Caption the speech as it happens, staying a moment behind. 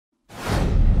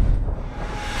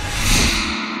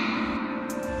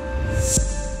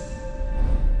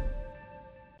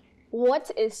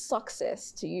what is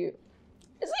success to you?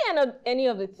 Is there any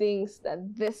of the things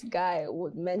that this guy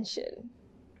would mention?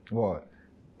 What?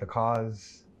 The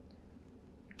cars,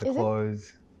 the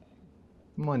clothes,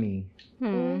 money,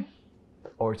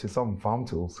 or to some farm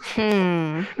tools.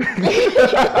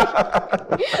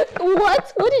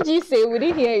 What? What did you say? We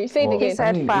didn't hear you. Say it again.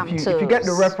 If you get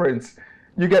the reference,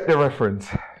 you get the reference.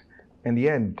 In the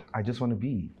end, I just want to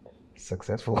be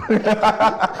successful.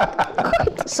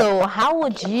 So how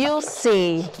would you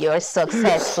say you're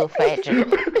successful, Frederick?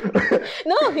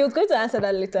 No, he was going to answer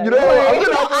that later. You know what?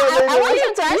 I want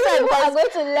you to answer You because are going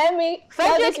to let me.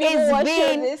 Frederick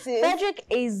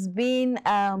is being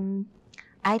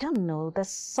I don't know. There's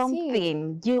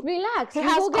something. Relax. He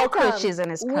has cockroaches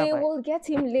in his cupboard. We will get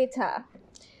him later.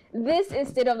 This is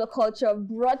State of the Culture,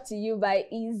 brought to you by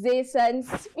Izesan.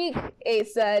 Speak,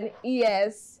 Asan.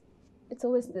 Yes. It's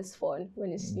always this fun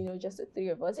when it's, just the three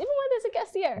of us, even when there's a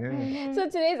guest here. So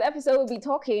today's episode, we'll be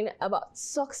talking about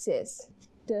success,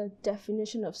 the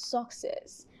definition of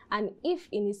success, and if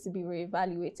it needs to be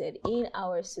reevaluated in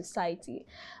our society.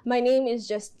 My name is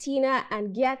Justina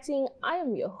and Giating. I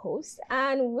am your host,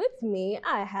 and with me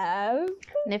I have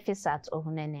Nefisat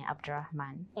Ohunene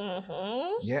Abdurrahman.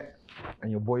 Yeah,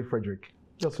 and your boy Frederick,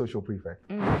 your social prefect.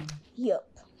 Yep.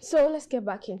 So let's get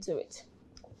back into it.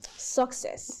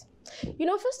 Success.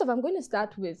 First off, I'm going to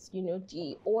start with,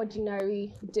 the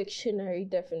ordinary dictionary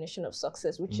definition of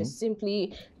success, which is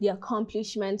simply the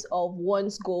accomplishment of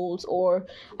one's goals or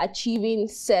achieving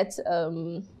set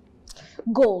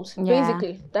goals. Yeah.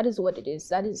 Basically, that is what it is.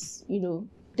 That is,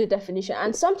 the definition.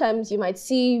 And sometimes you might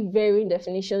see varying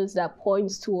definitions that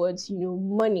points towards,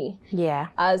 money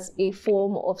as a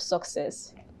form of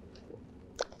success.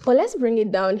 But let's bring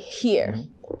it down here.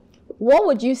 What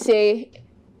would you say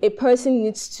a person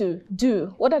needs to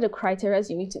do? What are the criteria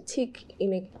you need to tick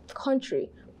in a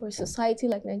country or a society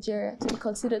like Nigeria to be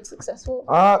considered successful?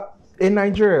 In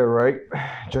Nigeria, right,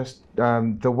 just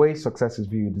the way success is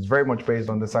viewed is very much based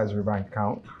on the size of your bank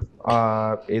account.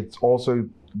 It's also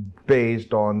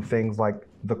based on things like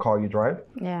the car you drive.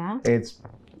 Yeah. It's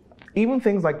even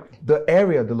things like the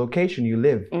area, the location you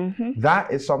live. That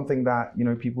is something that,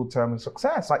 people term as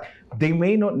success. Like, they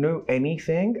may not know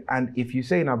anything. And if you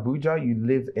say in Abuja, you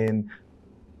live in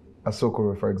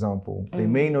Asokoro, for example, they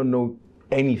may not know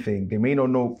anything. They may not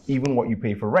know even what you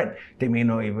pay for rent. They may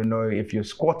not even know if you're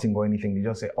squatting or anything. They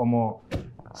just say, Omo.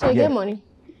 So you get money.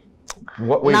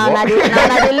 What? Wait, no, what?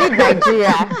 They live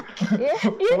Nigeria.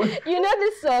 You know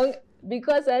this song,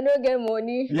 Because I Don't Get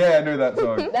Money? Yeah, I know that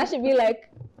song. That should be like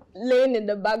laying in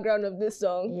the background of this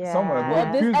song. Yeah. Somewhere,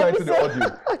 but fuse that to the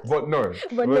audio. But no.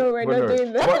 We're not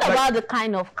doing that. Talking about the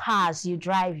kind of cars you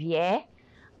drive,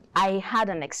 I had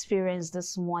an experience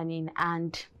this morning,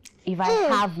 and if I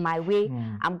have my way,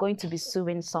 I'm going to be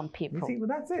suing some people. You see, but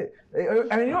that's it.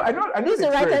 I know. This is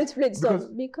the right time to play the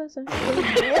song. Because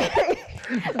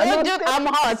I'm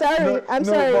hot. Sorry, I'm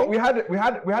sorry. But we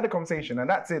had a conversation, and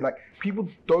that's it. Like, people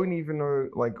don't even know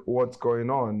like what's going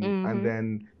on, and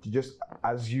then you just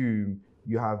assume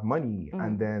you have money,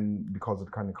 and then because of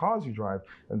the kind of cars you drive,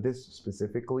 and this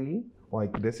specifically,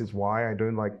 like, this is why I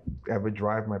don't like ever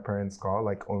drive my parents' car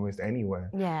like almost anywhere.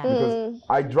 Yeah. Because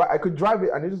I could drive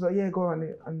it, and it's just like, yeah, go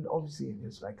on, and obviously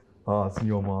it's like, see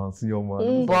your man.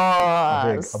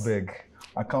 Boss. I beg.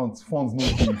 Accounts, funds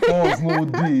no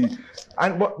D.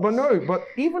 And but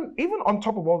even on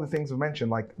top of all the things we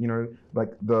mentioned, like,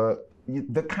 like the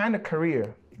kind of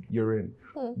career you're in,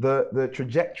 the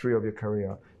trajectory of your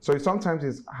career. So sometimes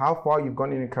it's how far you've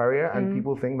gone in your career, and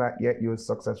people think that you're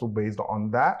successful based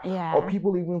on that. Yeah. Or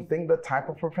people even think the type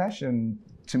of profession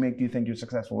to make you think you're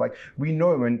successful. Like, we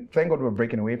know, and thank God we're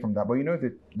breaking away from that, but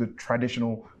the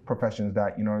traditional professions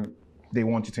that, they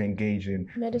want you to engage in.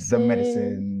 The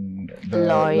medicine, the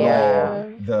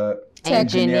lawyer, the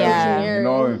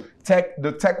engineer.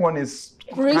 The tech one is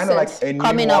kind of like a new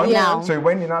coming one. Up now. So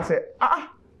when you now say,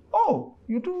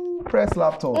 you do press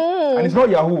laptop, and it's not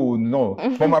Yahoo, no.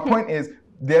 But my point is,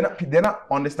 they're not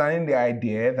understanding the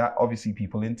idea that obviously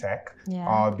people in tech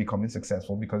are becoming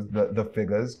successful because the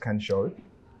figures can show,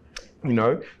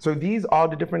 So these are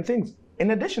the different things.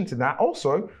 In addition to that,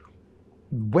 also,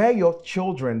 where your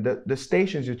children, the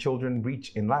stations your children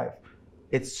reach in life,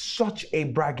 it's such a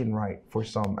bragging right for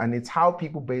some, and it's how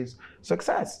people base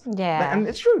success. Yeah, and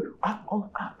it's true.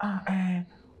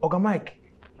 Oga Mike,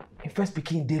 first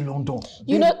became day London.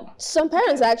 Some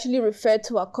parents actually refer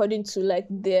to according to like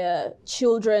their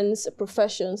children's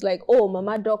professions, like,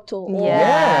 mama doctor,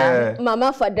 or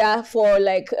mama father for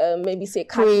like maybe say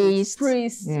priest.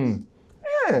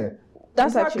 Yeah,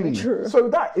 that's actually true. So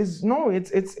that is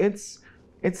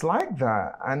it's like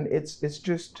that, and it's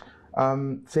just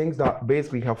things that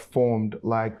basically have formed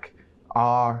like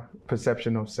our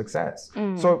perception of success.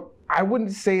 So I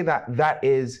wouldn't say that that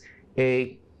is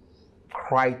a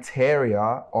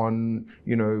criteria on,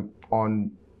 you know,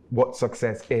 on what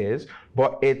success is,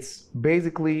 but it's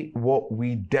basically what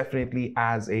we definitely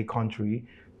as a country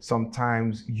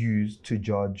sometimes use to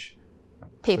judge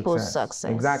people's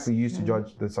success. Exactly, used to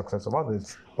judge the success of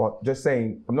others. But just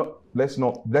saying, let's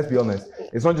be honest,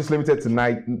 it's not just limited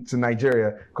to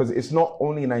Nigeria, because it's not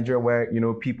only in Nigeria where, you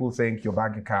know, people think your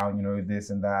bank account, you know,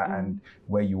 this and that, and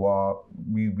where you are,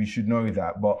 we should know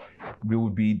that, but we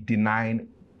would be denying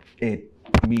it,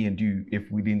 me and you, if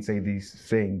we didn't say these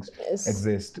things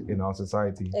exist in our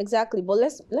society. Exactly, but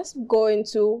let's go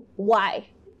into why.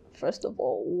 First of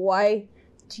all, why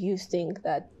do you think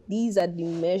that these are the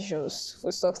measures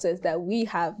for success that we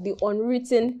have, the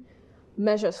unwritten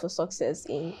measures for success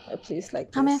in a place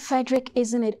like this? I mean, Frederick,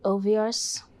 isn't it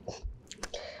obvious?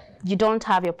 You don't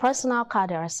have your personal car.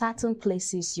 There are certain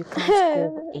places you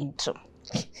can't go into.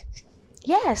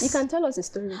 Yes. You can tell us a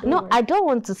story. No, I don't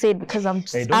want to say it because I'm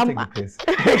just... Hey, don't take the piss.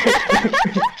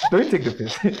 Don't take the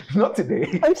piss. Not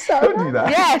today. I'm sorry. Don't do that.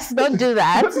 Yes, don't do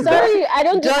that. Sorry, I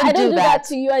don't do that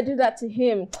to you. I do that to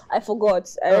him. I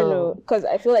forgot. I don't know, because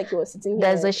I feel like he was sitting here.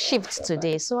 There's a shift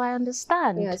today, so I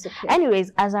understand. Yeah, it's okay.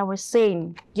 Anyways, as I was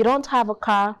saying, you don't have a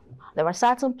car. There are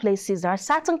certain places, there are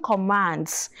certain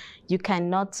commands you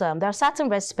cannot, there are certain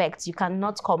respects you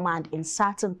cannot command in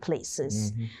certain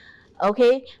places.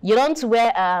 Okay, you don't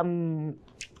wear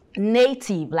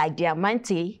native like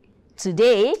diamante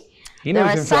today. He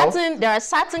knows himself. There are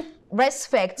certain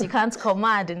respect you can't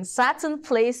command in certain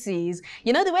places.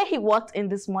 You know, the way he walked in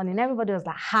this morning, everybody was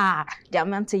like, ha,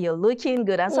 diamante, you're looking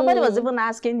good. And somebody was even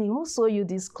asking him, who sold you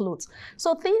these clothes?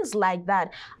 So things like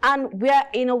that. And we're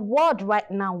in a world right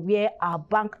now where our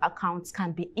bank accounts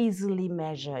can be easily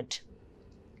measured.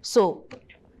 So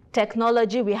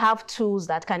technology, we have tools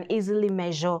that can easily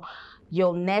measure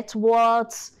your net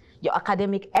worth, your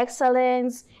academic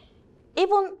excellence.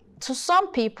 Even to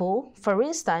some people, for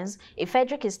instance, if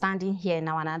Frederick is standing here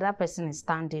now and another person is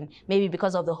standing, maybe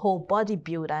because of the whole body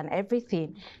build and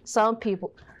everything, some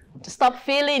people, stop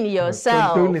feeling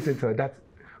yourself. Don't listen to her.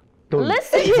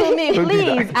 Listen to me,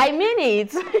 please. I mean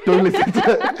it. Don't listen to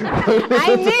her.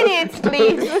 I mean it,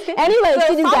 please. Anyway,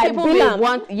 so some some people will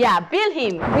want, bill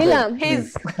him. Bill him.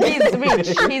 He's rich.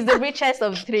 He's the richest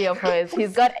of the three of us.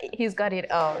 He's got it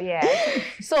all. Yeah.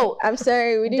 So I'm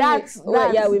sorry, we didn't.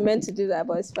 Well, yeah, we meant to do that,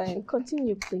 but it's fine.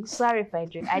 Continue, please. Sorry,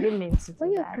 Frederick. I didn't mean to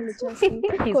do that. Apologizing.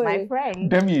 He's my friend.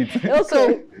 Damn it. Okay.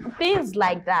 So things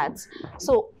like that.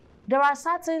 So there are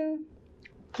certain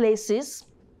places.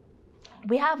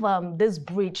 We have this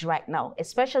bridge right now,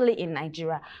 especially in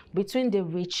Nigeria, between the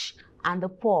rich and the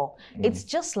poor. It's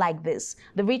just like this.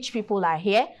 The rich people are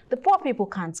here. The poor people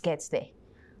can't get there.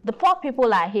 The poor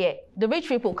people are here. The rich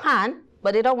people can,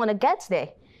 but they don't want to get there.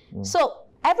 So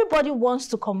everybody wants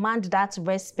to command that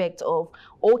respect of,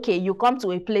 okay, you come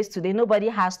to a place today, nobody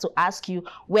has to ask you,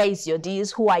 where is your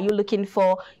deals? Who are you looking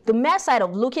for? The mere sight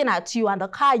of looking at you and the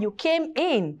car you came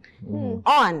in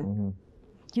on,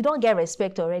 you don't get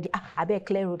respect already. I beg,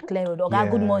 clear road. Okay,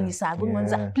 good morning, sir. Good morning,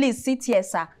 sir. Please sit here,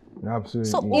 sir. Absolutely.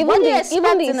 So what do you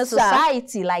expect in a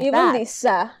society like that? Even the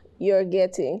sir you're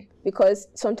getting, because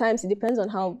sometimes it depends on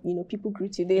how, you know, people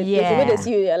greet you. There's the way they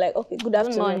see you, they're like, okay, good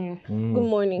afternoon, good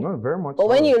morning. No, very much. But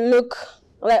when you look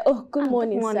like, oh, good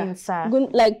morning, sir.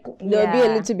 Good, like there'll be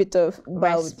a little bit of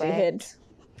bow with your head.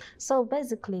 So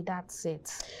basically, that's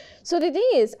it. So the thing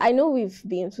is, I know we've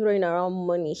been throwing around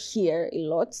money here a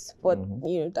lot, but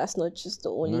you know, that's not just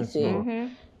the only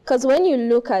thing. Because when you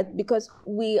look at, because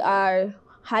we are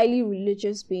highly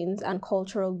religious beings and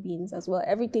cultural beings as well,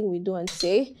 everything we do and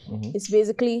say is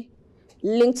basically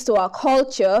linked to our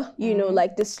culture. You know,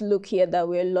 like this look here that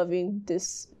we're loving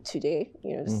this today.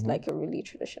 You know, it's like a really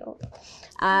traditional,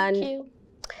 and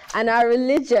our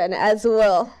religion as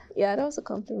well. Yeah, that was a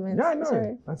compliment. Yeah, I know.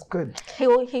 Sorry. That's good. He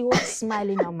was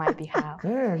smiling on my behalf.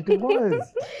 Yeah, he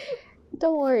was.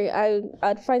 Don't worry,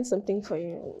 I'd find something for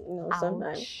you, you know,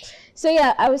 sometime. So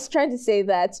yeah, I was trying to say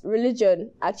that religion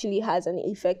actually has an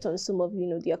effect on some of, you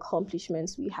know, the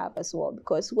accomplishments we have as well.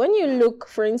 Because when you look,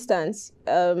 for instance,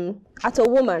 at a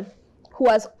woman who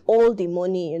has all the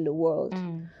money in the world,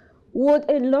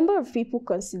 would a number of people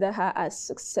consider her as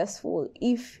successful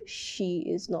if she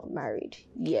is not married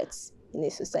yet in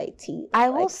a society? I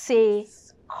will say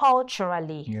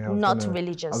culturally, not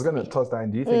religiously. I was going to toss that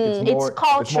in. Do you think it's more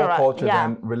culture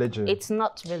than religion? It's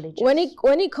not religious. When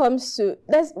it comes to,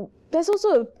 there's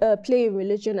also a play in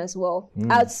religion as well.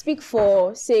 I'd speak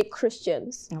for, say,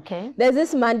 Christians. Okay. There's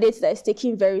this mandate that is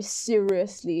taken very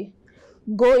seriously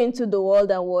go into the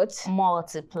world and what?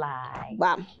 Multiply.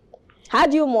 Bam. How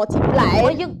do you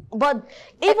multiply? But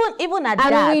even at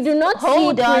and that, we do not see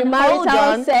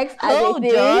premarital sex as a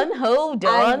thing. Hold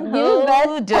on.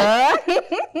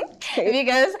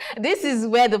 Because this is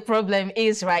where the problem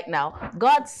is right now.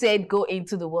 God said, go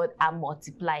into the world and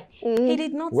multiply. He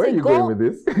did not Where say, are you going with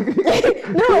this?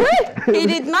 No, wait. He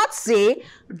did not say,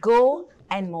 go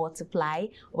and multiply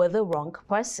with the wrong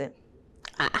person.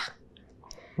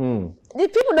 The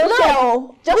people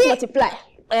don't say, just multiply.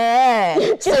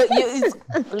 So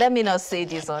let me not say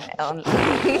this on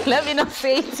let me not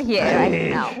say it here right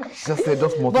now.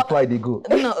 Just multiply, they go.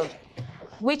 No,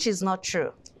 which is not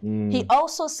true. He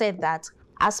also said that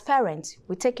as parents,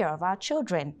 we take care of our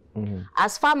children.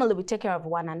 As family, we take care of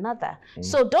one another.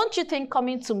 So don't you think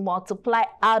coming to multiply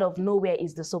out of nowhere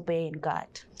is disobeying God?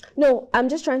 No, I'm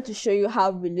just trying to show you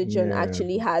how religion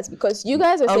actually has, because you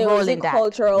guys are saying is it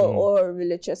cultural or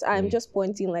religious. I'm just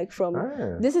pointing like from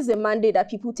this is a mandate that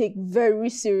people take very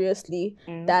seriously,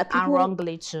 that people, and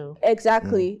wrongly too.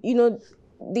 Exactly. You know,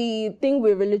 the thing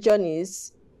with religion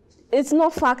is it's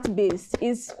not fact-based.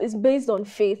 It's based on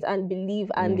faith and belief,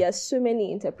 and there's so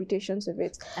many interpretations of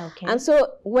it. Okay. And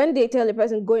so when they tell a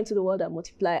person, go into the world and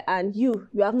multiply, and you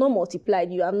have not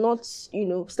multiplied, you have not,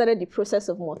 started the process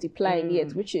of multiplying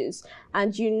yet, which is,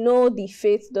 and the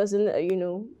faith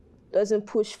doesn't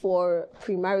push for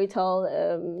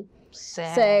premarital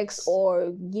sex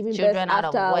or giving birth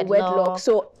after wedlock.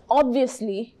 So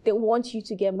obviously they want you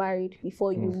to get married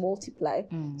before you multiply.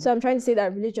 So I'm trying to say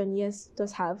that religion, yes,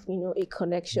 does have a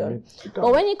connection, but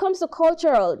when it comes to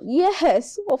cultural,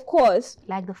 yes, of course,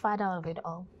 like the father of it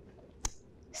all.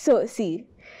 So see,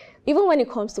 even when it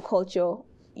comes to culture,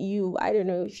 I don't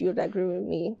know if you'd agree with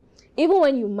me, even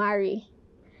when you marry,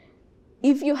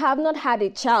 if you have not had a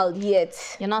child yet,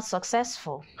 you're not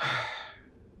successful.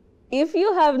 If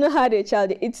you have not had a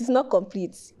child, it is not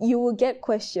complete. You will get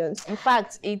questions. In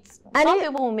fact, some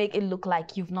people will make it look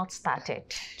like you've not started.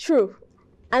 True.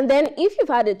 And then if you've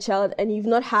had a child and you've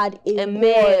not had a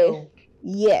male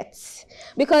yet,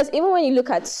 because even when you look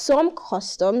at some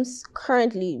customs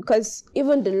currently, because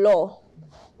even the law,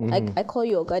 I call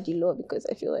you Ogadi Law because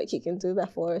I feel like he can do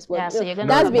that for us. But so you're gonna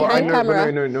that's behind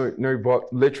camera. No,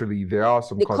 but literally there are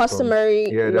some customary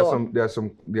law.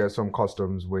 There are some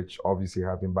customs which obviously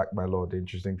have been backed by law. The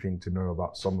interesting thing to know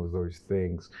about some of those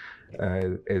things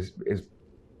is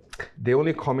they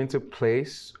only come into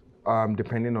place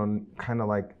depending on kind of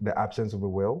like the absence of a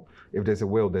will. If there's a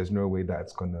will, there's no way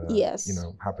that's gonna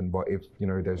happen. But if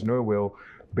there's no will,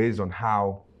 based on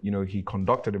how he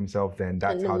conducted himself, then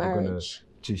that's how they're gonna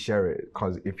to share it.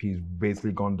 Because if he's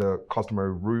basically gone the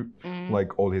customary route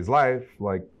like all his life,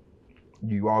 like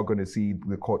you are gonna see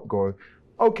the court go,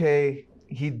 okay,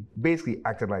 he basically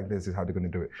acted like this is how they're gonna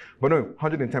do it. But no,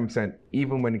 110%,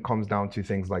 even when it comes down to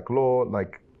things like law,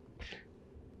 like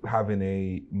having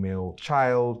a male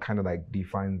child kind of like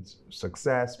defines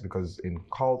success, because in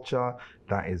culture,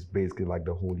 that is basically like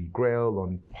the holy grail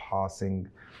on passing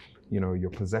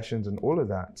your possessions and all of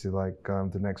that to like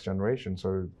the next generation.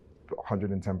 So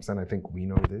 110%, I think we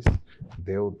know this.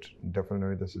 They'll definitely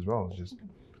know this as well. It's just,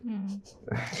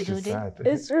 it's just sad.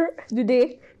 It's true. Do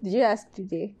they? Did you ask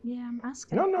today? Yeah, I'm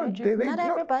asking. No, not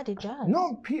everybody does.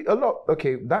 No, a lot.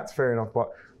 Okay, that's fair enough.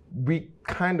 But we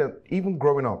kind of, even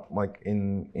growing up, like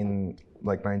in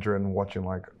like Nigeria and watching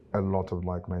like a lot of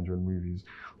like Nigerian movies,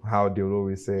 how they would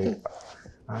always say,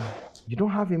 you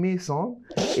don't have a male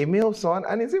son,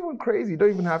 and it's even crazy. You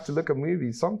don't even have to look at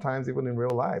movies. Sometimes even in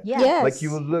real life, yes. Like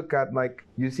you will look at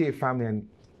you see a family and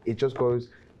it just goes,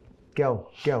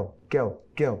 girl,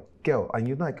 and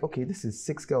you're like, okay, this is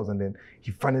 6 girls, and then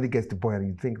he finally gets the boy, and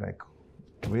you think like,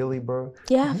 really, bro?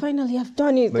 Yeah, finally I've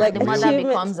done it. Like the mother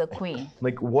becomes a queen.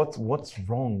 Like what's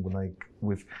wrong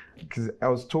with because I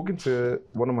was talking to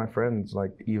one of my friends,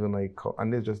 like even like,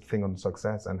 and there's just a thing on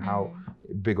success and how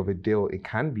big of a deal it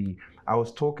can be. I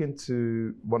was talking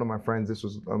to one of my friends, this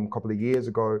was a couple of years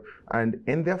ago, and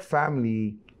in their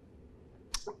family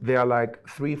there are like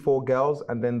 3-4 girls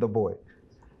and then the boy.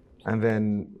 And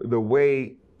then the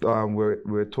way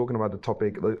we're talking about the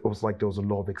topic, it was like there was a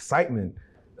lot of excitement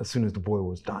as soon as the boy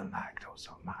was done. Like there was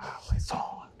my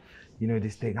son,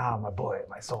 this thing, my boy,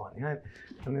 my son,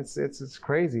 and it's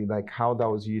crazy like how that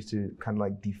was used to kind of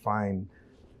like define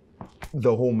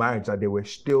the whole marriage, that they were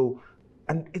still,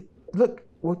 and look,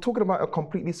 we're talking about a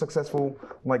completely successful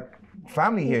like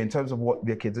family here in terms of what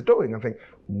their kids are doing. I think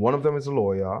one of them is a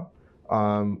lawyer.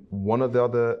 One of the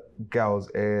other girls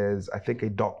is, I think, a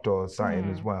doctor or something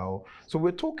as well. So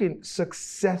we're talking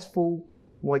successful,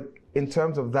 like in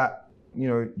terms of that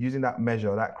using that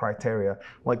measure, that criteria,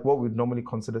 like what we'd normally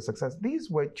consider success, these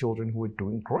were children who were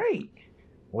doing great,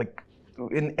 like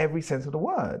in every sense of the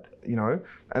word,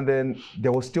 and then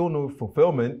there was still no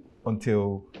fulfillment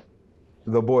until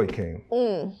the boy came.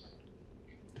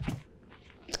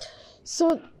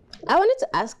 So I wanted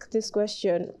to ask this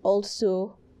question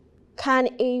also. Can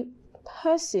a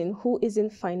person who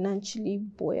isn't financially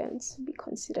buoyant be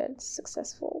considered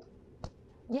successful?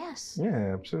 Yes.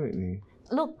 Yeah, absolutely.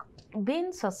 Look,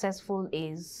 being successful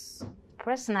is,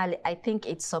 personally, I think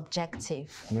it's subjective.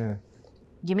 Yeah.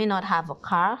 You may not have a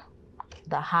car,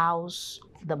 the house,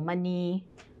 the money,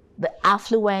 the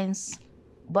affluence,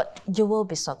 but you will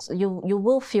be successful. You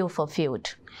will feel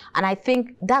fulfilled. And I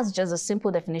think that's just a simple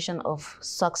definition of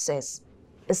success,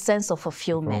 a sense of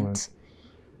fulfillment.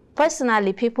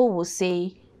 Personally, people will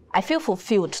say, I feel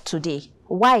fulfilled today.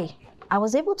 Why? I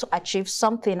was able to achieve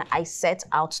something I set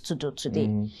out to do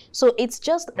today. So it's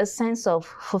just a sense of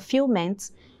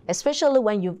fulfillment, especially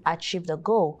when you've achieved a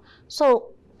goal.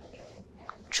 So,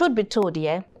 truth be told,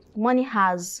 money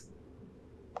has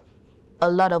a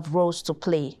lot of roles to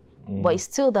play, but it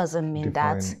still doesn't mean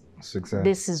that success.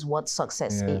 This is what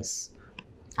success is.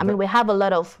 I mean, we have a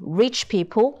lot of rich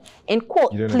people, in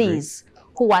quote, please,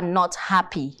 who are not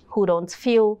happy, who don't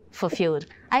feel fulfilled.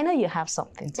 I know you have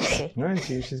something to say. No,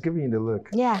 she's giving you the look.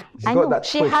 Yeah, I know.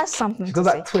 She has something to say. She's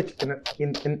got that twitch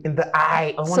in the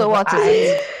eye. So what is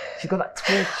it? She's got that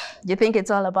twitch. You think it's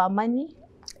all about money?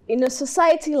 In a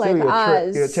society like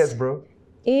ours. Your chest, bro.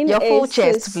 In your full a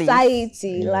chest,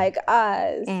 society like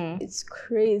ours, it's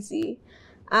crazy.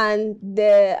 And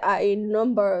there are a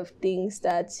number of things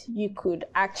that you could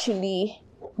actually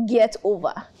get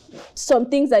over. Some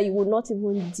things that you would not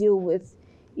even deal with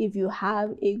if you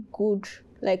have a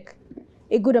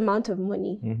good amount of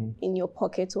money in your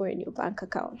pocket or in your bank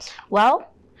account.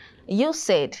 Well, you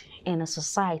said in a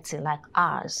society like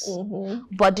ours,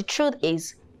 but the truth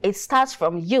is, it starts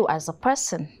from you as a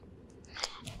person.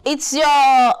 It's your,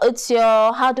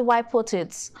 how do I put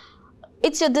it?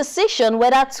 It's your decision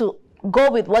whether to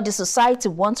go with what the society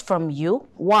wants from you,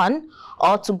 one,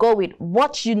 or to go with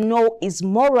what you know is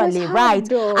morally right.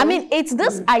 I mean, it's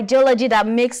this ideology that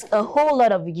makes a whole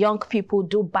lot of young people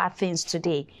do bad things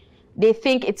today. They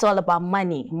think it's all about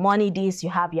money. Money this,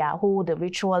 you have Yahoo, the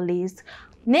ritualist.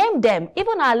 Name them.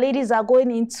 Even our ladies are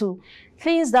going into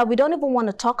things that we don't even want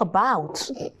to talk about.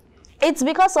 It's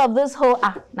because of this whole,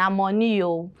 now money,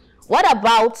 yo. What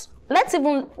about, let's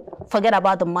even forget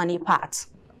about the money part.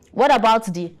 What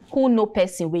about the who no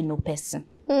person, we no person?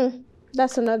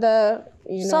 That's another,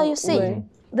 So you see,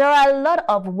 there are a lot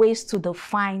of ways to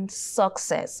define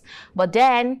success. But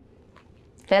then,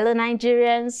 fellow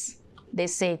Nigerians, they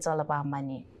say it's all about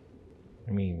money.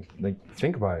 I mean,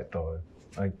 think about it though.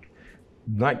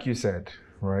 Like you said,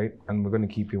 right? And we're going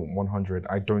to keep it 100.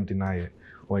 I don't deny it.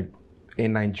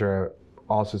 In Nigeria,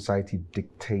 our society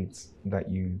dictates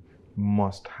that you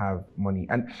must have money.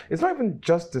 And it's not even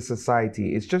just the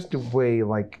society, it's just the way,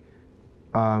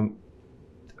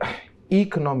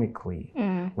 economically,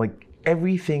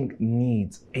 everything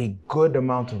needs a good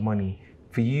amount of money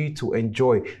for you to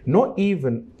enjoy, not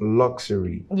even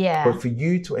luxury, but for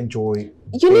you to enjoy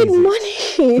need money.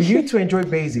 For you to enjoy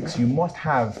basics, you must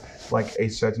have a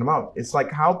certain amount. It's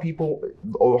like how people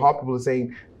are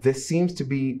saying there seems to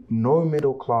be no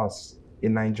middle class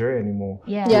in Nigeria anymore.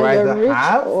 You either rich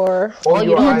have or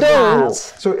you don't. Have.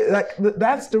 So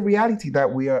that's the reality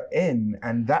that we are in,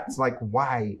 and that's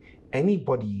why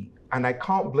anybody, and I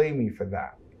can't blame you for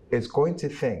that, is going to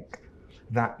think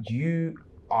that you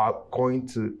are going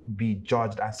to be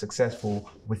judged as successful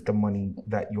with the money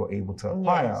that you're able to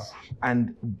acquire.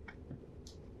 And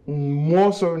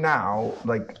more so now,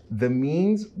 the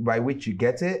means by which you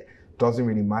get it doesn't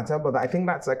really matter, but I think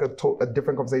that's a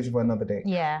different conversation for another day.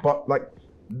 But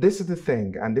this is the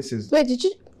thing, and this is... Wait,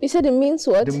 you said it means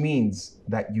what? The means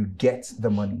that you get the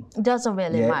money. It doesn't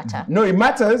really matter. No, it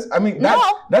matters. I mean,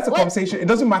 that's a conversation. It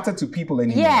doesn't matter to people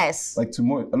anymore. Yes.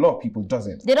 To a lot of people, it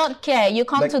doesn't. They don't care. You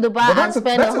come to the bar and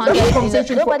spend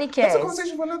 100. Nobody cares. That's a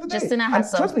conversation for another day. Justina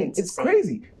has trust me, something to it's say.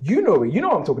 crazy. You know it. You know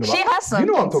what I'm talking about. She has something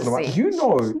You know what I'm talking to about. say. You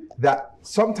know that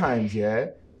sometimes,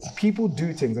 people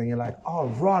do things and you're like, oh,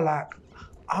 raw,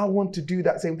 I want to do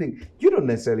that same thing. You don't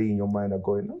necessarily in your mind are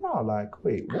going,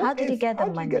 wait, how did you get the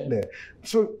money? How did you get there?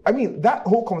 So, I mean, that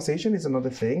whole conversation is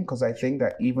another thing, because I think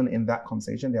that even in that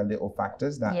conversation, there are little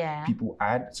factors that people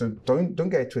add. So don't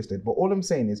get it twisted. But all I'm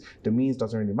saying is the means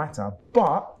doesn't really matter.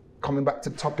 But coming back to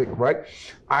the topic, right?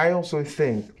 I also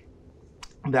think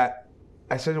that,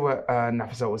 I said what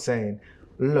Nafisa was saying,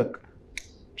 look,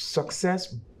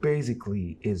 success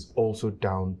basically is also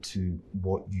down to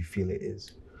what you feel it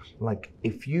is. Like,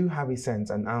 if you have a sense,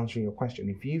 and answering your question,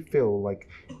 if you feel like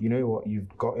you know what,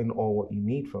 you've gotten all what you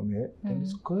need from it, then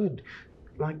it's good.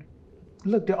 Like,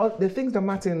 look, there are things that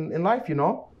matter in life, you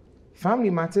know. Family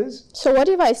matters. So what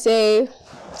if I say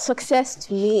success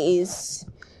to me is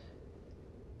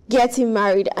getting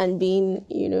married and being,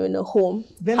 you know, in a home,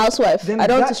 housewife? I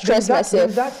don't want to stress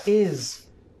myself.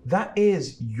 That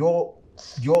is your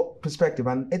perspective,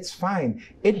 and it's fine.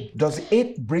 Does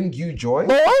it bring you joy?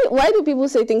 But why do people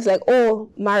say things like, oh,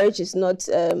 marriage is not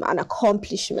an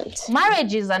accomplishment?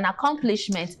 Marriage is an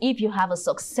accomplishment if you have a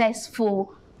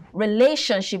successful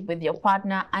relationship with your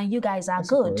partner and you guys are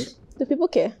good. Do people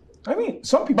care? I mean,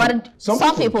 some people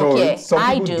care. Some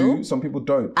people do, some people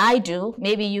don't. I do.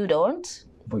 Maybe you don't.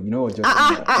 But you know what, You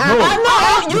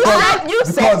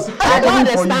said I don't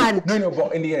understand. No,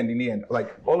 but in the end,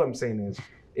 like, all I'm saying is,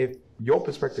 if your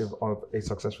perspective of a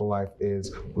successful life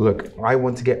is, look, I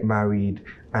want to get married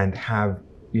and have,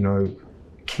 you know,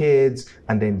 kids,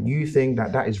 and then you think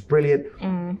that is brilliant,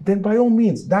 then by all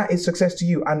means, that is success to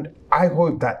you. And I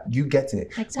hope that you get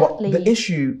it. Exactly. But the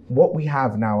issue, what we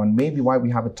have now, and maybe why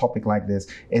we have a topic like this,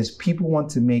 is people want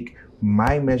to make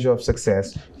my measure of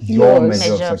success your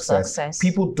measure of success.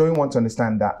 People don't want to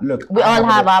understand that, look, we all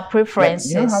have our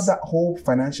preferences. Like, you know how that whole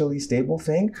financially stable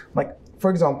thing? Like, for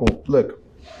example, look,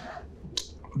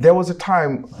 there was a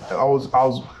time I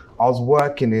was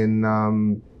working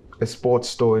in a sports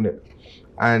store in it,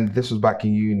 and this was back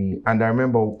in uni, and I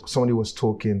remember somebody was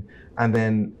talking, and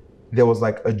then there was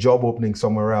like a job opening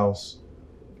somewhere else,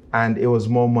 and it was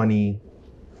more money,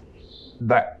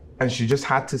 and she just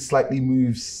had to slightly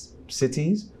move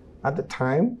cities at the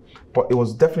time, but it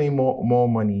was definitely more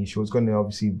money. She was going to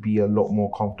obviously be a lot more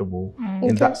comfortable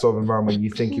in that sort of environment. You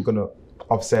think you're going to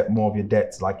offset more of your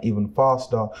debts like even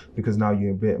faster because now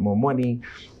you're a bit more money.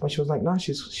 But she was like, no,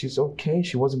 she's okay.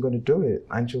 She wasn't going to do it.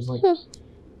 And she was like,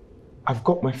 I've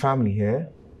got my family here.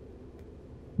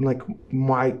 Like,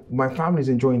 my family's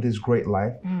enjoying this great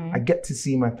life. I get to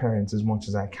see my parents as much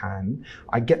as I can.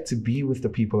 I get to be with the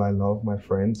people I love, my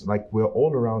friends. Like, we're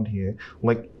all around here.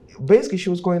 Like, basically she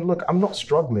was going, look, I'm not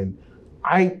struggling.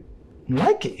 I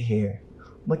like it here.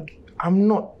 Like, I'm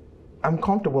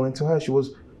comfortable. And to her, she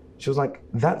was like,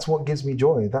 that's what gives me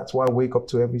joy. That's why I wake up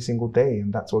to every single day,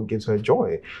 and that's what gives her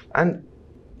joy. And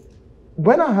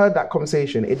when I heard that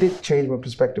conversation, it did change my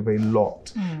perspective a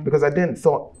lot, because I didn't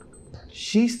thought,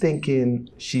 she's thinking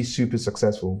she's super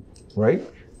successful, right?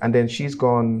 And then she's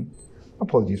gone,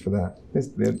 apologies for that,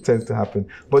 it tends to happen,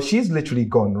 but she's literally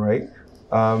gone, right?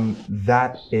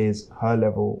 That is her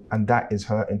level, and that is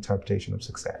her interpretation of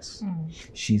success.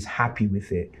 She's happy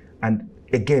with it. And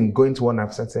again, going to what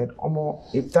I've said, Omo,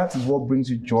 if that is what brings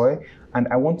you joy, and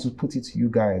I want to put it to you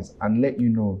guys and let you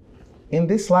know, in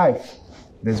this life,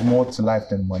 there's more to life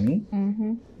than money.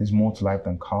 There's more to life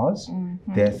than cars.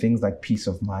 There are things like peace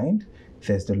of mind.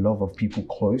 There's the love of people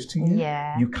close to you.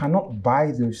 Yeah. You cannot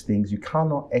buy those things. You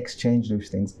cannot exchange those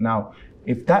things. Now,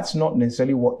 if that's not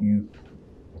necessarily what you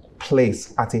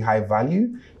place at a high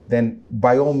value, then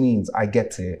by all means, I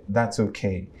get it. That's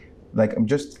okay. Like, I'm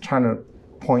just trying to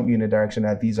point you in a direction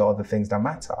that these are the things that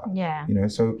matter. Yeah. You know,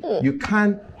 so you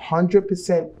can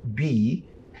 100% be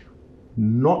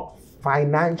not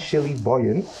financially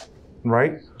buoyant,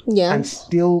 right? Yeah. And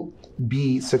still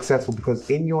be successful, because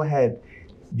in your head,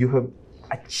 you have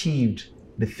achieved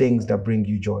the things that bring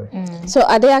you joy. So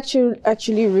are there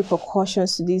actually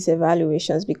repercussions to these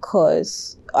evaluations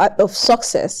because of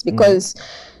success? Because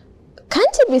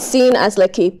can't it be seen as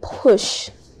like a push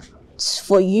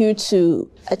for you to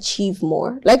achieve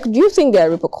more? Like, do you think there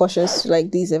are repercussions to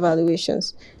like these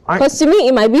evaluations? Because to me,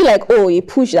 it might be like, oh, you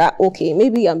push that, okay,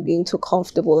 maybe I'm being too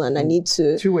comfortable and I need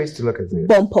to... Two ways to look at it.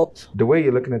 Bump up. The way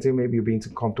you're looking at it, maybe you're being too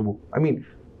comfortable. I mean,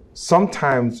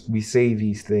 sometimes we say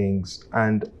these things,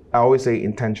 and I always say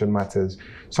intention matters.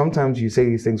 Sometimes you say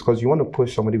these things because you want to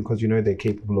push somebody because you know they're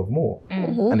capable of more.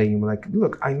 And then you're like,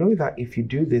 look, I know that if you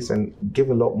do this and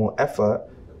give a lot more effort,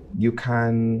 you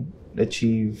can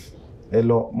achieve a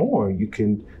lot more. You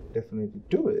can definitely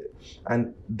do it.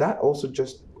 And that also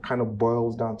just kind of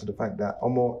boils down to the fact that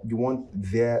you want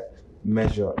their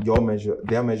measure,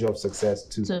 their measure of success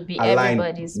to be align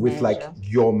everybody's with measure. like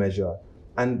your measure.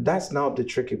 And that's now the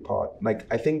tricky part. Like,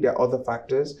 I think there are other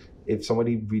factors. If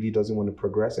somebody really doesn't want to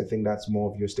progress, I think that's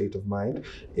more of your state of mind.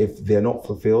 If they're not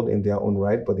fulfilled in their own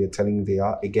right, but they're telling you they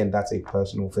are, again, that's a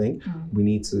personal thing. We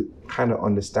need to kind of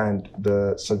understand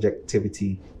the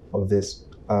subjectivity of this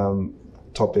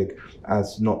topic,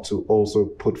 as not to also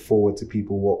put forward to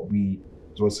people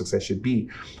what success should be.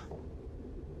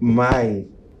 My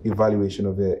evaluation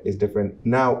of it is different.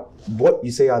 Now, what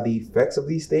you say are the effects of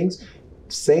these things,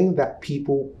 saying that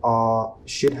people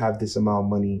should have this amount of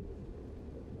money,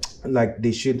 like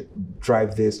they should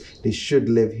drive this, they should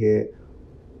live here.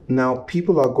 Now,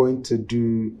 people are going to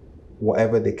do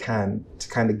whatever they can to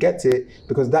kind of get it,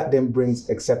 because that then brings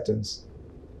acceptance.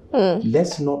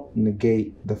 Let's not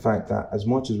negate the fact that as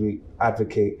much as we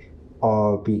advocate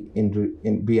or be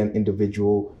an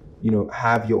individual,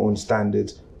 have your own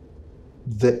standards,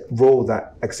 the role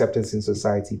that acceptance in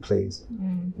society plays.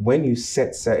 When you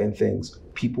set certain things,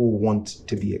 people want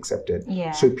to be accepted.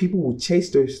 Yeah. So people will chase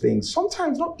those things,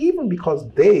 sometimes not even because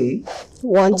they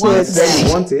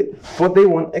want it, but they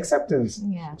want acceptance.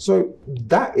 Yeah. So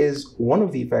that is one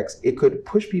of the effects. It could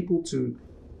push people to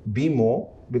be more,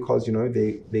 because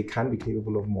they can be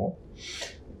capable of more.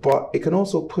 But it can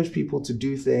also push people to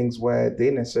do things where they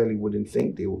necessarily wouldn't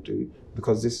think they will do,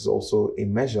 because this is also a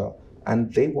measure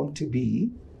and they want to be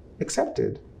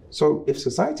accepted. So if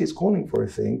society is calling for a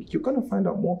thing, you're going to find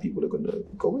out more people are going to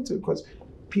go into it, because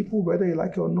people, whether you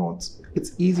like it or not,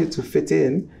 it's easier to fit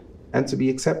in and to be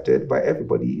accepted by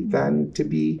everybody than to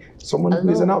be someone who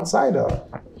is an outsider.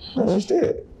 That's just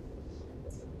it.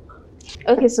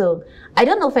 Okay, so I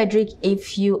don't know, Frederick,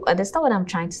 if you understand what I'm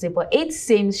trying to say, but it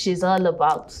seems she's all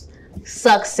about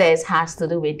success has to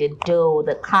do with the dough,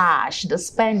 the cash, the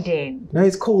spending. No,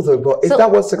 it's cool though, but is that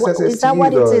what success is to you? Is that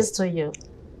what it is to you?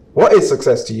 What is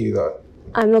success to you though?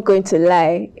 I'm not going to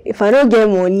lie. If I don't get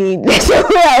money, that's the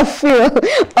way I feel.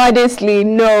 Honestly,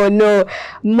 no.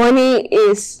 Money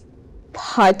is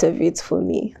part of it for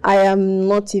me. I am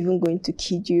not even going to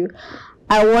kid you.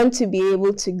 I want to be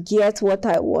able to get what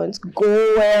I want,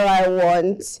 go where I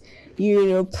want,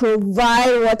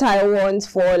 provide what I want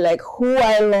for like who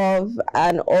I love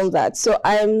and all that. So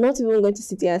I'm not even going to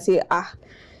sit here and say,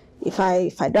 if I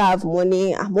don't have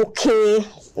money, I'm okay.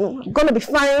 I'm gonna be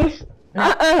fine.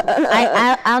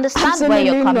 I understand Absolutely where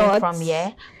you're coming not. from,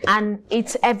 yeah, and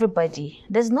it's everybody.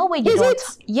 There's no way you Is don't. it?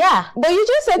 Yeah, But you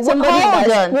just said somebody hold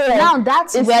that's on. poor. Now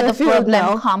that's It's where the fulfilled problem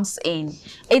now. comes in.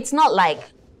 It's not like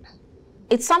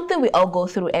it's something we all go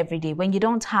through every day. When you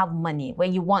don't have money,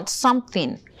 when you want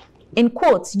something, in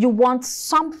quotes, you want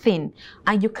something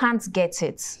and you can't get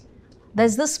it.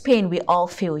 There's this pain we all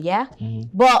feel, yeah?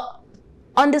 But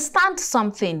understand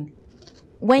something.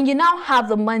 When you now have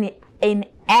the money in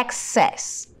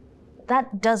excess,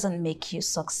 that doesn't make you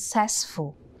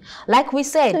successful. Like we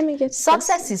Let me said, get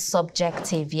success is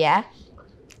subjective, yeah?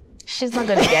 She's not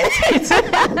gonna get it. She said,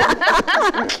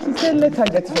 let her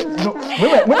get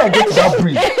it. When I get to that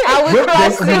bridge,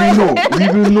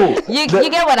 we will know. You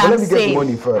get what I'm let me saying. get the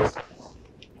money first.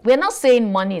 We're not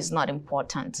saying money is not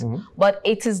important, but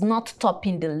it is not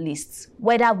topping the list,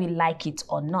 whether we like it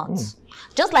or not.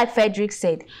 Just like Frederick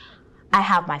said, I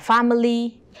have my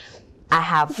family, I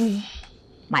have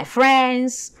my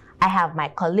friends, I have my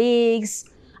colleagues.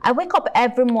 I wake up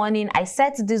every morning, I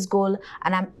set this goal,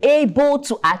 and I'm able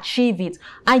to achieve it.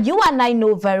 And you and I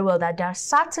know very well that there are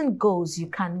certain goals you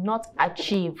cannot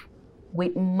achieve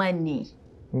with money.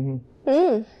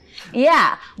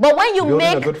 Yeah, but when you Building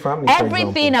a make good family, for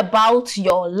everything example. about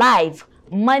your life,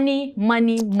 money. I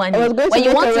was going When to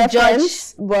you want to judge,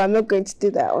 reference, but I'm not going to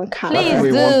do that on camera. please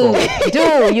we won't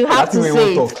do. You have That's to the way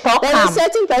say we'll it. talk. Talk There's a calm.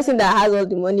 certain person that has all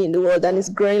the money in the world and is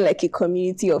growing like a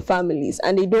community of families,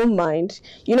 and they don't mind.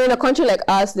 In a country like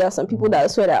us, there are some people that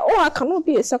swear that, I cannot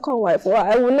be a second wife, or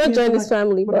I will not join this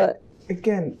family. But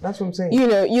again, that's what I'm saying.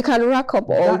 you can rack up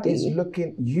all That is the.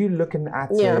 looking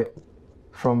at it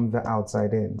from the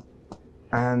outside in.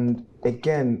 And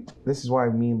again, this is what I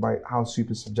mean by how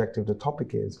super subjective the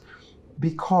topic is.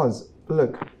 Because,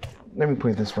 look, let me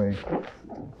put it this way.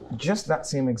 Just that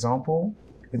same example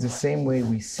is the same way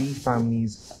we see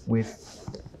families with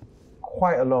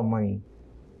quite a lot of money,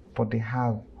 but they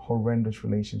have horrendous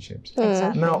relationships.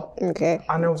 Exactly. Now, Okay.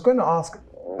 and I was going to ask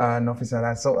an officer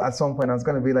that, so at some point I was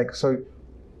going to be like, so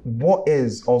what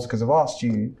is, also because I've asked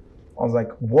you, I was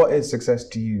like, what is success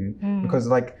to you? Because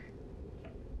like,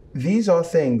 these are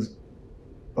things,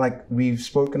 like we've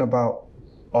spoken about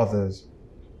others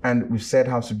and we've said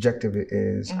how subjective it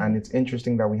is, and it's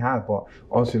interesting that we have, but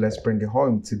also let's bring it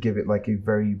home to give it like a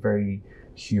very, very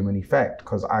human effect,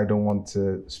 because I don't want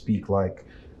to speak like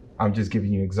I'm just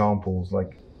giving you examples.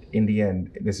 Like in the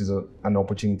end, this is an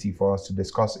opportunity for us to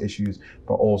discuss issues,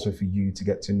 but also for you to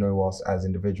get to know us as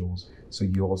individuals, so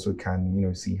you also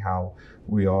can, see how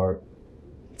we are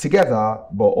together,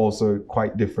 but also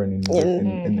quite different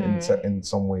in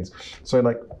some ways. So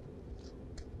like,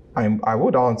 I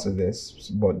would answer this,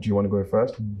 but do you want to go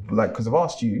first? Like, because I've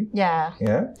asked you. Yeah.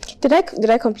 Yeah. Did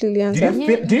I completely answer?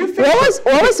 Do you think?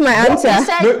 What was my answer?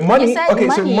 No, money. you said Okay,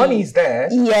 so money. money's there.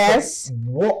 Yes. So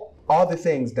what are the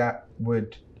things that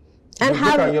would And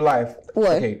look at your life.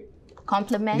 What? Okay,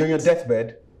 Compliment. you're on your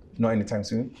deathbed. Not anytime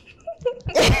soon.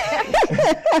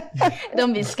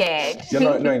 Don't be scared. You're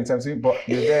not anytime soon, but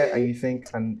you're there and you think,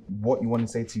 and what you want to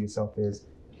say to yourself is,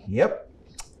 yep.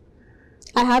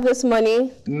 I have this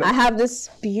money. No. I have this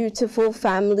beautiful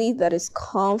family that is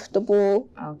comfortable.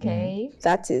 Okay.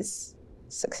 That is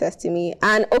success to me.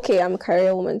 And okay, I'm a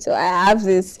career woman, so I have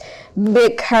this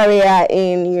big career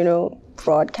in, you know,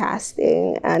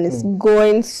 broadcasting, and it's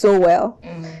going so well.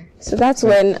 So that's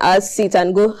when I sit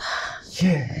and go,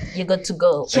 Yeah. You're good to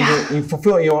go. And you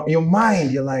fulfill your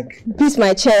mind. You're like, beat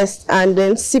my chest and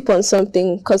then sip on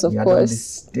something, because of yeah, don't be course.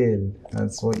 still.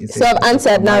 That's what you say. So I've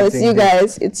answered now. It's you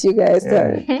guys. It's you guys.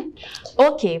 Yeah.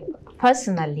 Okay,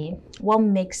 personally, what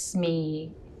makes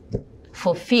me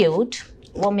fulfilled,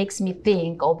 what makes me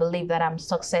think or believe that I'm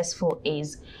successful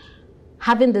is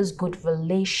having this good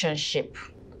relationship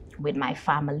with my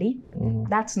family.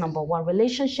 That's number one.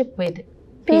 Relationship with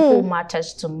people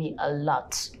matters to me a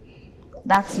lot.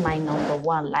 That's my number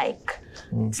one. Like,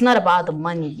 it's not about the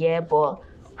money, yeah, but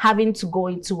having to go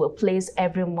into a place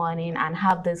every morning and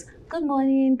have this, good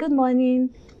morning,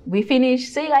 we finish,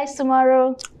 see you guys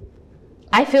tomorrow.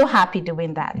 I feel happy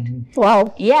doing that.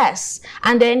 Wow. Yes.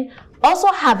 And then also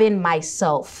having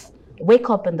myself wake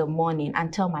up in the morning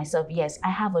and tell myself, yes, I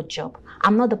have a job.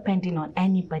 I'm not depending on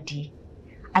anybody.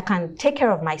 I can take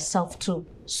care of myself to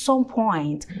some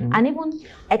point and even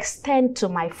extend to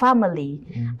my family.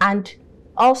 And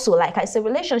also, like I said,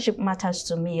 relationship matters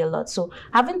to me a lot. So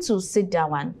having to sit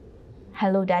down and,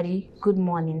 hello, daddy, good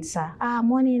morning, sir.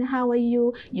 Morning, how are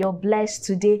you? You're blessed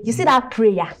today. You see, that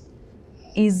prayer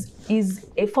is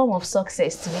a form of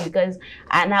success to me, because,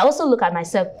 and I also look at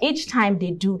myself each time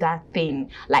they do that thing,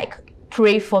 like,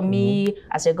 pray for me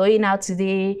as you're going out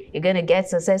today, you're going to get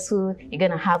successful, you're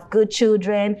going to have good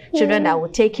children, children that will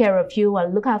take care of you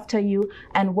and look after you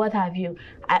and what have you.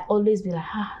 I always be like,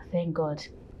 thank God.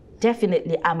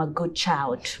 Definitely, I'm a good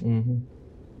child.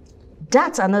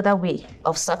 That's another way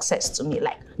of success to me,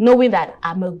 like knowing that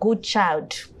I'm a good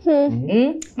child.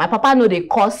 My papa know they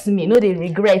curse me, know they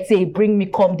regret, say, bring me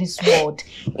come this world.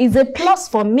 It's a plus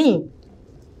for me.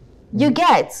 You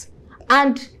get?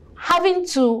 And having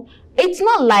to, it's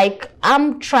not like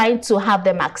I'm trying to have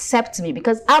them accept me,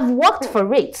 because I've worked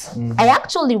for it. I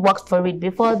actually worked for it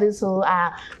before this whole,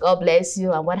 God bless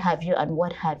you and what have you and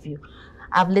what have you.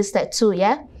 I've listed two,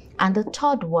 yeah? And the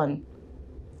third one,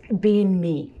 being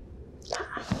me.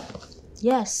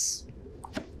 Yes.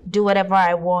 Do whatever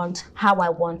I want, how I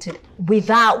want it,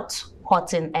 without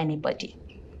hurting anybody.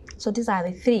 So these are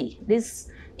the three. This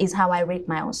is how I rate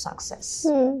my own success.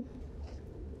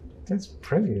 That's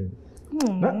brilliant.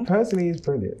 That personally is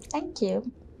brilliant. Thank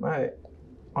you. Like,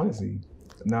 honestly.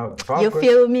 Now, you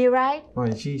feel me, right?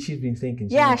 Oh, she's been thinking.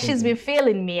 She's been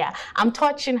feeling me. I'm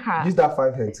touching her. Use that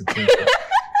 5 head to think.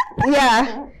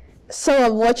 Yeah. Some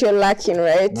of what you're lacking,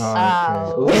 right?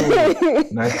 Okay.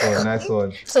 Nice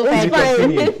one. So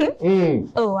Frederick.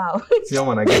 Oh wow. See,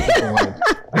 I get it from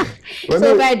mine.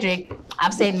 So Frederick,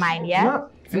 I've said mine, yeah?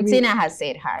 And Tina has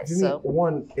said hers. So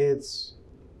one, it's,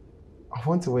 I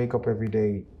want to wake up every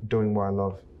day doing what I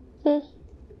love.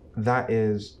 That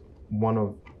is one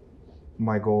of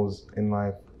my goals in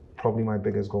life, probably my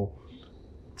biggest goal.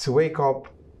 To wake up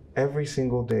every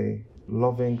single day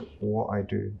loving what I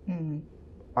do.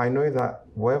 I know that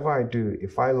whatever I do,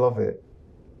 if I love it,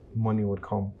 money would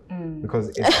come.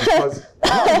 Because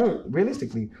no,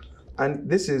 realistically, and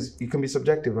this is, it can be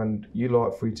subjective and you lot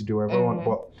are free to do whatever you want,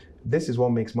 but this is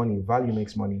what makes money. Value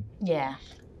makes money. Yeah.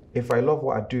 If I love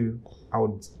what I do, I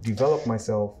would develop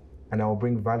myself and I will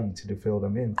bring value to the field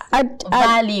I'm in.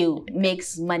 Value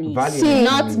makes money.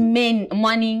 Not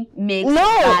money makes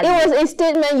value. It was a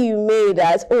statement you made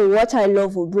that, oh, what I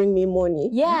love will bring me money.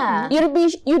 Yeah.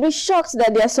 You'd be shocked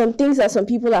that there are some things that some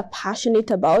people are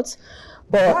passionate about,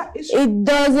 but it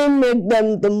doesn't make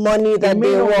them the money that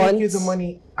they want. It may not make you the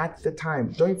money at the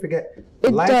time. Don't forget,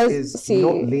 life is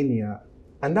not linear.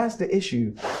 And that's the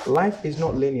issue. Life is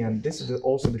not linear. And this is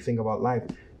also the thing about life.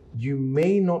 You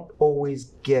may not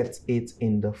always get it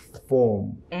in the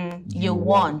form you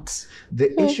want.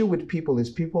 The issue with people is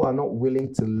people are not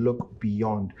willing to look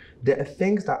beyond. There are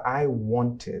things that I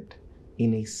wanted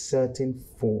in a certain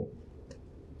form.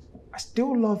 I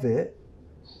still love it.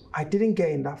 I didn't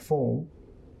get in that form.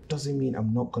 Doesn't mean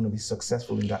I'm not going to be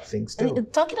successful in that thing still.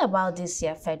 Talking about this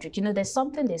here, Frederick, you know, there's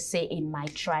something they say in my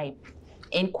tribe,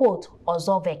 in quote,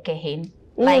 Ozovekehen,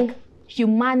 like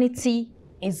humanity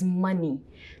is money.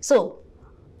 So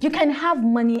you can have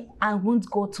money and won't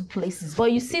go to places,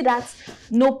 but you see that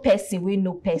no person will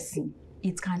no person.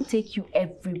 It can take you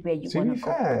everywhere you want to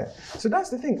go. So that's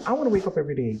the thing. I want to wake up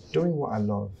every day doing what I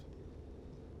love.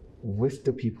 with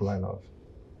the people I love.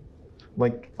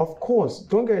 Like, of course,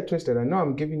 don't get it twisted. I know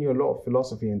I'm giving you a lot of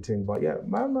philosophy and thing, but yeah,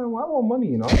 man, I want money,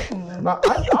 you know. Now,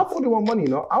 I fully want money, you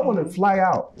know. I want to fly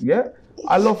out, yeah.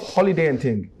 I love holiday and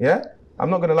thing, yeah. I'm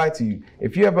not gonna lie to you.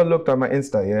 If you ever looked at my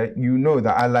Insta, yeah, you know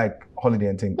that I like holiday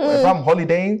and thing. If I'm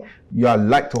holidaying, you are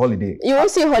like to holiday. You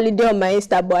won't see holiday on my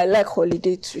Insta, but I like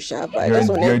holiday too, Shaba. I just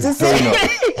wanted to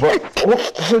say.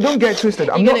 But so don't get twisted.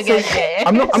 I'm not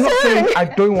saying I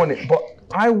don't want it, but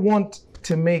I want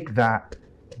to make that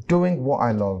doing what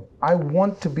I love. I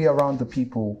want to be around the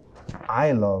people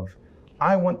I love.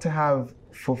 I want to have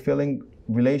fulfilling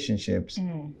relationships.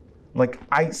 Like,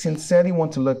 I sincerely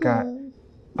want to look at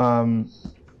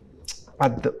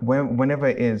whenever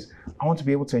it is, I want to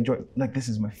be able to enjoy, like, this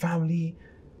is my family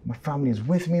is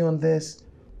with me on this,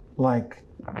 like,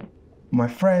 my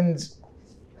friends,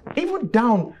 even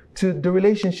down to the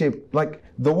relationship, like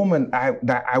the woman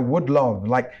that I would love,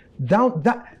 like, down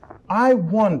that, I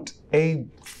want a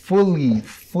fully,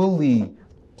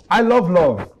 I love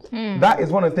love. That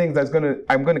is one of the things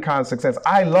I'm gonna count as success.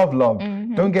 I love love.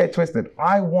 Don't get it twisted.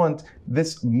 I want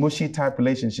this mushy type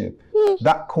relationship,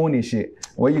 that corny shit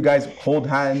where you guys hold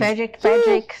hands. Frederick,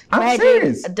 I'm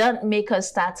serious. Don't make us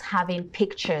start having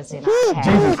pictures in our head.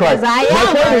 Jesus Christ. I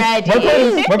am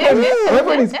already. My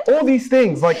point is all these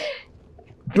things, like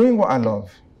doing what I love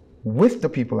with the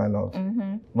people I love,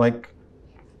 like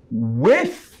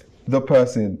with the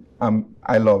person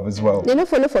I love as well. You don't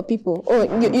follow for people. Oh,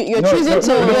 you're No, choosing to.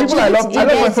 the people I love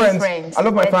my friends. Friends. I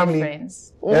love my family.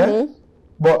 Yeah,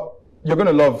 but you're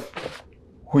gonna love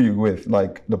who you're with,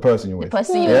 like the person you're with. The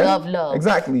person you love.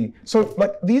 Exactly. So,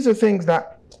 like, these are things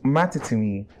that matter to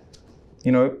me,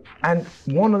 you know. And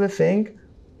one other thing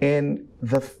in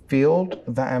the field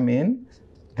that I'm in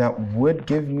that would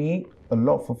give me a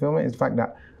lot of fulfillment is the fact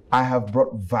that I have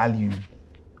brought value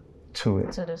to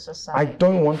it. To the society. I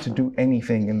don't want to do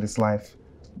anything in this life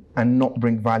and not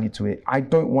bring value to it. I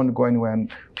don't want to go anywhere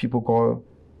and people go,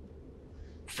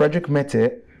 Frederick met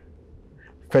it,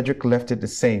 Frederick left it the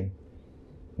same.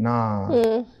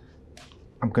 Nah,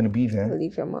 I'm gonna be there.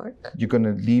 Leave your mark. You're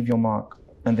gonna leave your mark,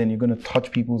 and then you're gonna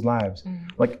touch people's lives.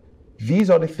 Like, these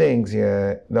are the things,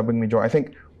 yeah, that bring me joy. I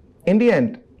think in the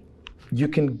end, you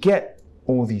can get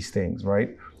all these things,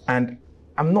 right? And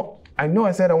I know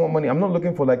I said I want money. I'm not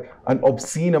looking for like an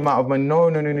obscene amount of money. No.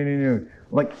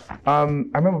 Like, I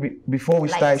remember before we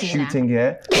started shooting,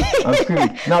 yeah. I'm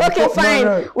screaming. Now, Okay,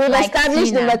 fine. We've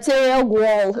established the material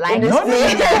wall. Like,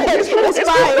 it's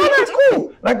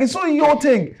cool. Like, it's all your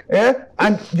thing, yeah.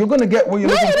 And you're gonna get what you're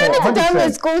looking for. You don't have to tell me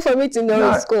it's cool for me to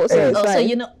know it's cool. So it's fine. So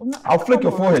you know, I'll flick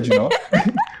your forehead, you know.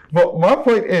 But my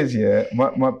point is, yeah.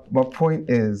 My point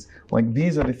is, like,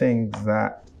 these are the things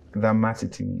that matter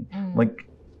to me. Like.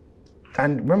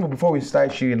 And remember, before we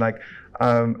started shooting, like,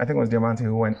 I think it was Diamante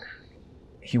who went,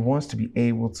 he wants to be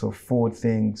able to afford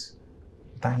things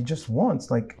that he just wants.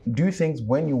 Like, do things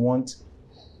when you want,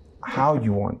 how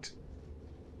you want.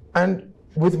 And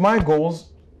with my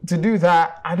goals, to do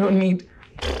that, I don't need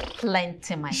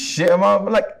plenty money. Shit amount.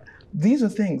 Like, these are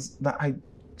things that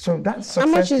so that's success. How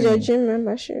much is your gym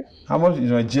membership? How much is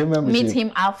your gym membership? Meet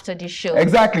him after the show.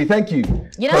 Exactly, thank you.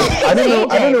 You know, I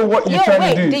don't know what you're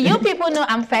trying to do. Do you people know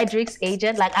I'm Frederick's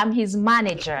agent? Like, I'm his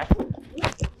manager.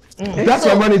 That's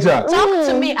your manager. Talk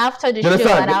to me after the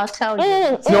show and I'll tell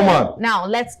you. Snowman. Now,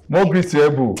 let's... More grease to your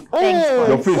elbow. Thanks, boss.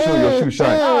 Your face show your shoe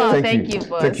shine. Oh, thank you,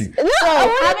 boss. Thank you. So,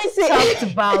 having talked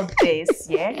about this,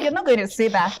 yeah, you're not going to say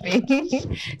that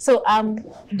thing. So,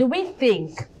 do we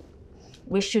think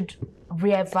we should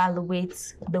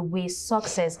reevaluate the way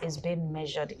success is being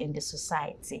measured in the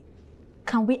society?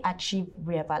 Can we achieve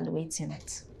reevaluating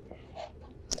it?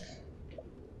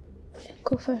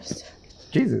 Go first.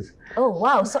 Jesus. Oh,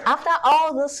 wow. So after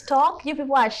all this talk, you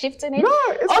people are shifting it? No,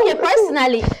 it's okay, cool.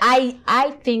 personally,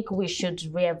 I think we should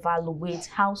reevaluate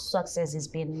how success is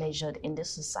being measured in the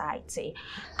society.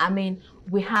 I mean,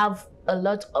 we have a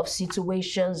lot of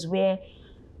situations where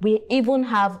we even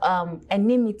have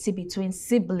enmity between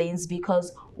siblings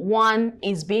because one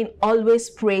is being always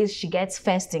praised. She gets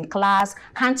first in class.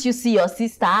 Can't you see your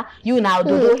sister? You now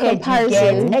do the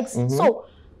get. So,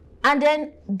 and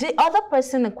then the other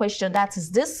person in question, that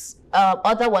is this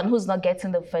other one who's not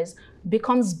getting the first,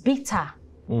 becomes bitter.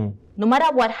 No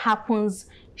matter what happens,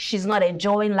 she's not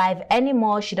enjoying life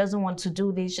anymore. She doesn't want to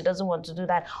do this. She doesn't want to do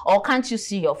that. Or can't you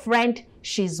see your friend?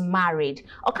 She's married.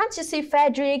 Or can't you see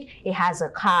Frederick? He has a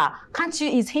car. Can't you?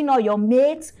 Is he not your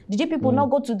mate? Did you people not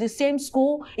go to the same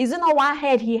school? Is it not one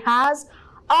head he has?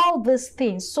 All these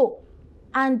things. So,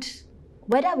 and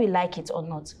whether we like it or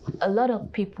not, a lot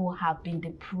of people have been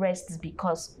depressed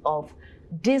because of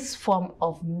this form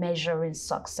of measuring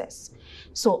success.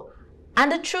 So,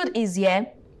 and the truth is,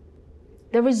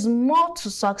 there is more to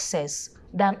success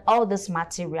than all these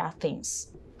material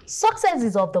things. Success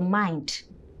is of the mind,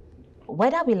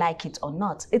 whether we like it or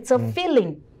not. It's a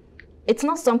feeling. It's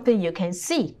not something you can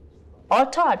see or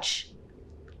touch.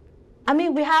 I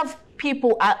mean, we have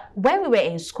people, when we were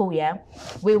in school,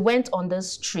 we went on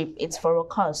this trip. It's for a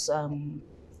course,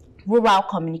 rural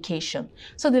communication.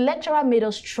 So the lecturer made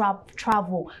us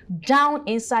travel down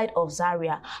inside of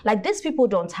Zaria. Like, these people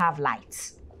don't have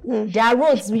lights. There are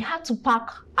roads. We had to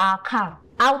park our car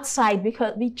outside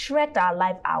because we trekked our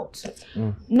life out.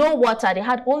 No water. They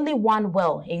had only one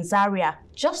well in Zaria,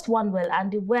 just one well,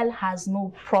 and the well has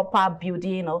no proper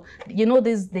building. Or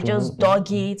this, they just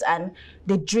dug it and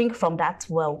they drink from that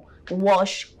well,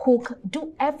 wash, cook,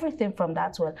 do everything from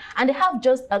that well. And they have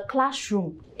just a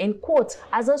classroom, in quotes,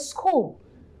 as a school.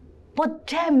 But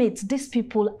damn it, these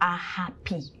people are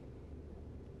happy.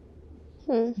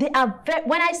 They are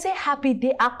when I say happy,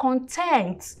 they are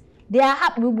content. They are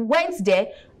happy. We went there,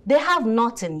 they have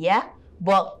nothing,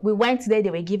 but we went there, they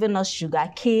were giving us sugar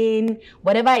cane,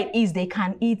 whatever it is they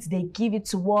can eat, they give it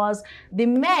to us. The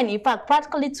men, in fact,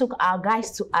 practically took our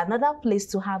guys to another place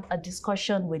to have a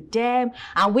discussion with them,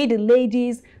 and with the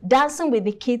ladies, dancing with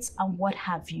the kids and what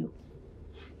have you.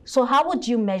 So how would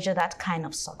you measure that kind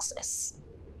of success?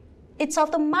 It's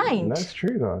of the mind. That's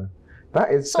true, though. That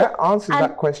answers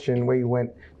that question where you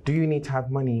went, do you need to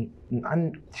have money?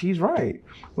 And she's right.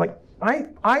 Like,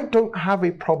 I don't have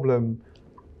a problem.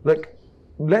 Like,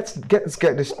 let's get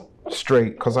this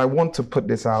straight, because I want to put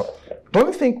this out.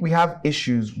 Don't think we have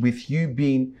issues with you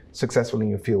being successful in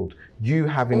your field, you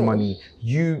having money,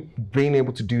 you being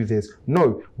able to do this.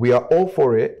 No, we are all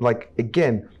for it. Like,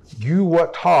 again, you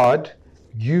worked hard,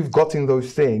 you've gotten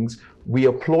those things. We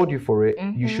applaud you for it.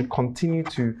 You should continue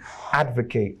to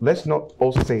advocate. Let's not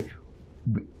also say,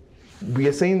 we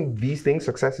are saying these things,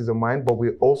 success is a mind, but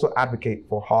we also advocate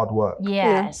for hard work.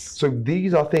 Yes. So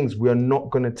these are things we are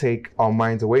not going to take our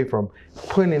minds away from.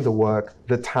 Putting in the work,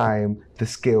 the time, the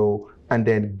skill, and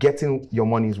then getting your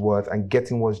money's worth and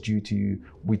getting what's due to you.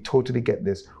 We totally get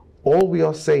this. All we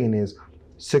are saying is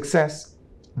success,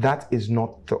 that is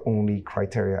not the only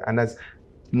criteria. And as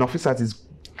Nafisat is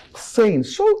saying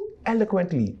so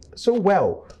eloquently, so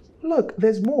well, look,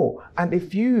 there's more. And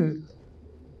if you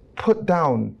put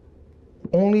down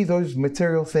only those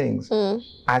material things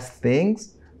as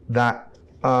things that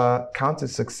count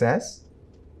as success,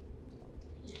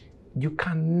 you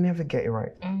can never get it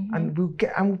right. And we'll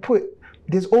put,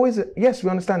 there's always yes, we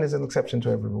understand there's an exception to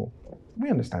every rule. We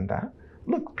understand that.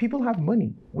 Look, people have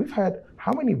money. We've had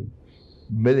how many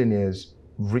millionaires,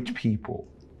 rich people?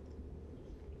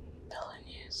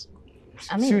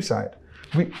 Suicide.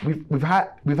 We've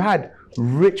had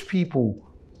rich people,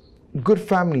 good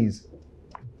families,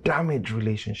 damaged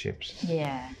relationships.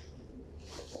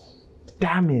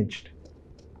 Damaged.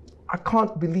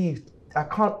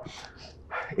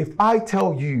 If I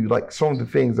tell you like some of the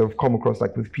things I've come across,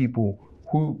 like with people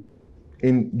who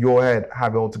in your head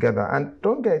have it all together, and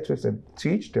don't get it twisted, to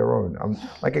each their own.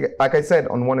 Like I said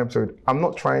on one episode, I'm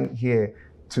not trying here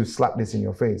to slap this in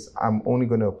your face. I'm only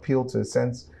going to appeal to a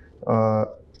sense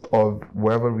of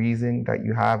whatever reason that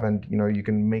you have, and you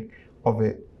can make of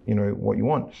it what you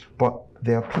want. But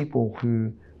there are people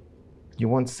who you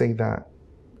want to say that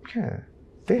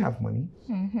they have money,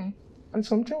 and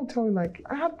some people tell you like,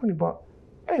 I have money, but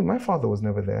hey, my father was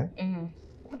never there.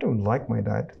 I don't like my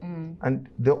dad. And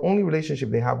the only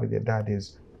relationship they have with their dad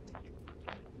is,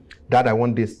 Dad, I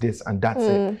want this, and that's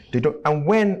it. They don't. And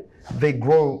when they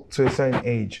grow to a certain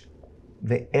age,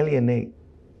 they alienate.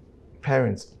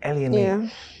 Parents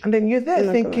alienate, and then you're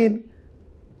there thinking,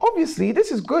 obviously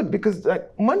this is good because like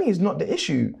money is not the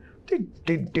issue.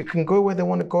 They can go where they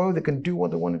want to go, they can do what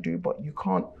they want to do, but you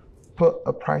can't put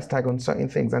a price tag on certain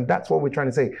things, and that's what we're trying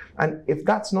to say. And if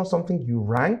that's not something you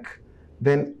rank,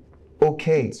 then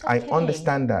okay, I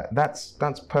understand that. That's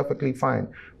perfectly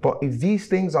fine. But if these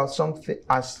things are something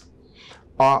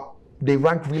they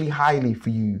rank really highly for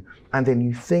you, and then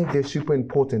you think they're super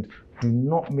important, do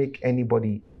not make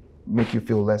anybody make you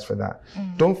feel less for that.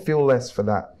 Don't feel less for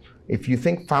that. If you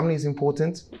think family is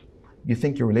important, you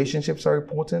think your relationships are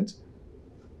important,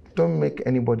 don't make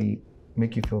anybody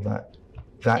make you feel that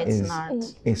is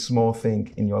a small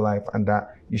thing in your life, and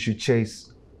that you should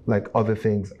chase like other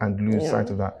things and lose sight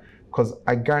of that. Because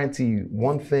I guarantee you,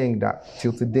 one thing that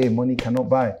till today money cannot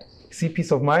buy. See,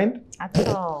 peace of mind? At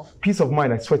all. Peace of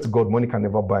mind, I swear to God, money can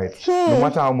never buy it. No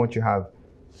matter how much you have.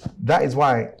 That is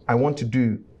why I want to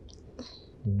do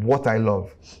what I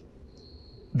love.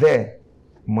 There,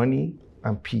 money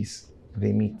and peace,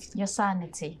 they meet. Your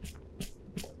sanity.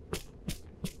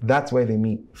 That's where they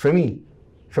meet. For me,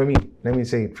 let me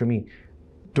say it, for me,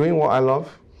 doing what I love,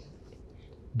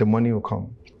 the money will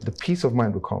come. The peace of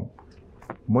mind will come.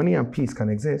 Money and peace can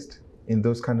exist in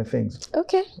those kind of things.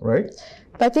 Okay. Right?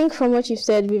 But I think from what you've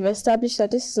said, we've established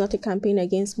that this is not a campaign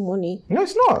against money. No,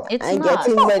 it's not. It's and not.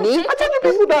 getting money. I tell you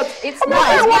people that It's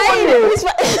not.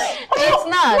 It's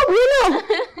not.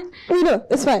 We know.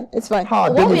 It's fine. It's fine.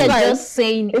 Hard, What don't we are worry. just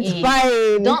saying It's is,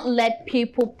 fine. don't let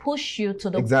people push you to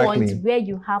the Exactly. point where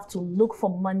you have to look for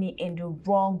money in the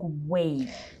wrong way.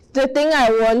 The thing I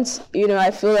want,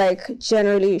 I feel like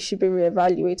generally it should be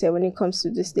reevaluated when it comes to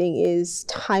this thing is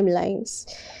timelines.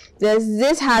 There's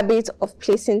this habit of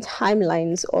placing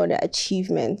timelines on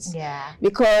achievements. Yeah.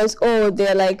 Because,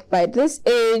 they're like, by this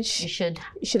age, You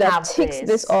should have ticked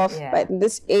this off. Yeah. By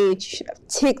this age, you should have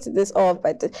ticked this off.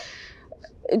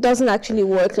 It doesn't actually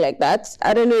work like that.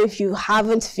 I don't know if you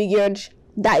haven't figured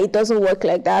that it doesn't work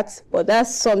like that, but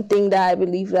that's something that I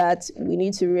believe that we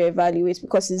need to reevaluate,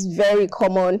 because it's very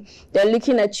common. They're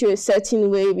looking at you a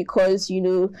certain way because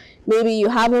maybe you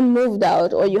haven't moved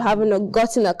out, or you haven't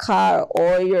gotten a car,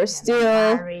 or you're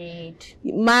still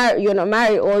you're not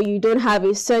married, or you don't have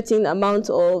a certain amount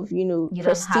of You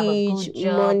prestige, don't have a good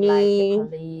job money. like your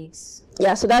colleagues.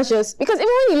 Yeah, so that's just because even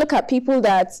when you look at people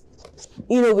that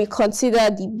we consider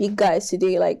the big guys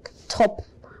today, like top,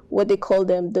 what they call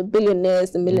them, the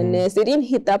billionaires, the millionaires, they didn't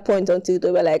hit that point until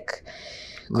they were like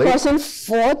crossing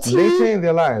 40. Later in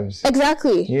their lives.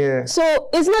 Exactly. Yeah. So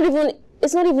it's not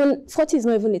even 40 is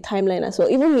not even a timeline as well.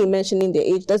 Even me mentioning the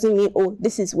age doesn't mean,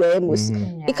 this is where most.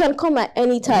 It can come at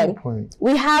any time. Point.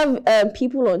 We have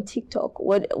people on TikTok,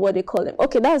 what they call them.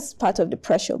 Okay, that's part of the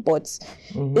pressure, but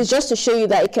it's just to show you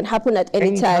that it can happen at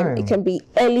any time. It can be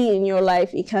early in your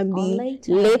life, it can be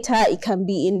later, it can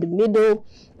be in the middle.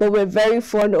 But we're very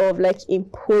fond of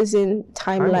imposing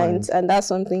timelines, and that's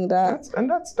something that's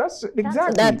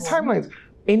exactly timelines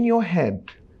in your head.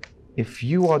 If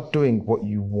you are doing what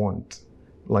you want,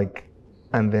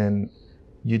 and then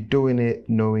you're doing it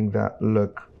knowing that,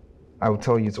 look, I will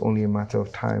tell you it's only a matter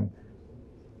of time.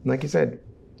 Like you said,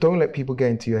 don't let people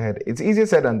get into your head. It's easier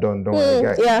said than done. Don't worry,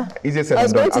 guys. Yeah. Easier said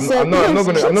than done. I'm not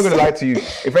gonna lie to you.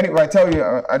 If I tell you,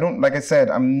 I don't. Like I said,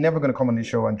 I'm never gonna come on this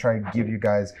show and try to give you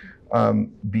guys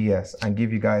BS and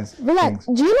give you guys relax.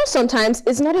 things. Do you know sometimes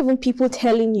it's not even people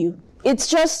telling you, it's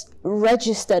just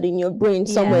registered in your brain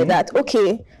somewhere that,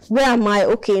 okay, where am I?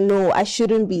 Okay, no, I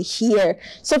shouldn't be here.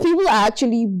 So people are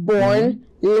actually born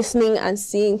listening and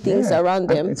seeing things around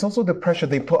them. And it's also the pressure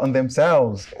they put on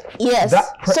themselves. Yes.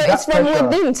 So it's from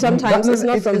within sometimes. It's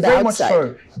not from the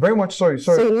outside. Very much so.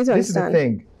 So you need to this understand. is the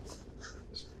thing.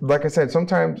 Like I said,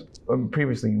 sometimes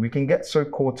previously we can get so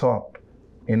caught up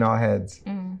in our heads,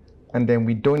 and then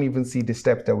we don't even see the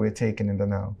steps that we're taking in the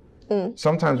now.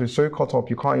 Sometimes we're so caught up,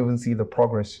 you can't even see the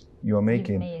progress you're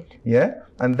making. Yeah?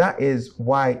 And that is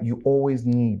why you always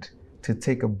need to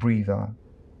take a breather,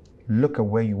 look at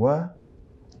where you were,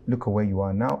 look at where you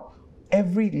are now.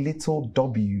 Every little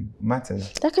W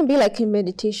matters. That can be like a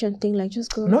meditation thing, like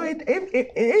just go. No, it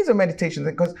is a meditation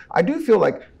thing, because I do feel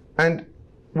like, and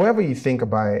wherever you think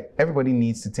about it, everybody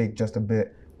needs to take just a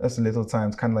little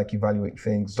time to kind of like evaluate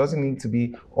things. Doesn't need to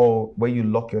be where you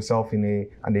lock yourself in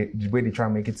the way they try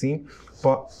and make it seem,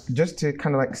 but just to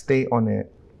kind of like stay on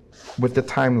it with the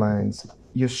timelines.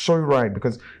 You're so right,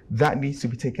 because that needs to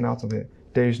be taken out of it.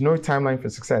 There is no timeline for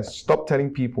success. Stop telling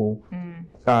people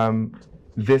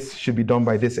this should be done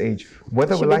by this age.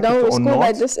 Whether we like it or not,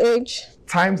 by this age.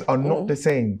 Times are not the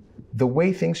same. The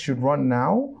way things should run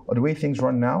now, or the way things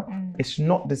run now, it's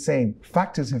not the same.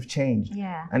 Factors have changed.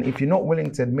 Yeah. And if you're not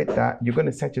willing to admit that, you're going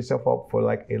to set yourself up for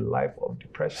like a life of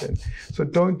depression. So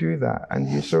don't do that. And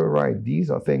you're so right. These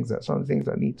are some things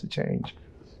that need to change.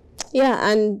 Yeah,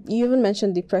 and you even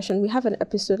mentioned depression. We have an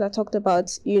episode that talked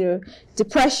about,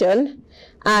 depression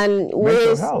and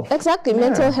mental health. Exactly,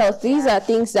 mental health. These are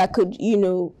things that could,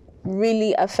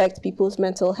 really affect people's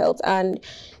mental health, and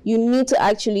you need to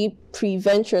actually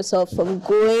prevent yourself from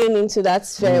going into that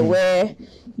sphere where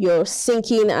you're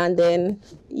sinking, and then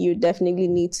you definitely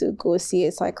need to go see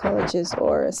a psychologist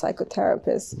or a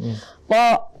psychotherapist.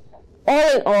 But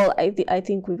all in all, I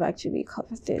think we've actually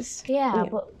covered this. Yeah,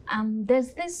 but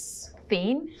there's this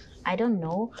thing, I don't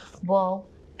know, well,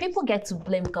 people get to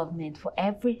blame government for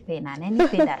everything and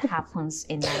anything that happens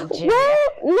in Nigeria.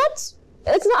 Well,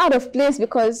 it's not out of place,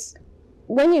 because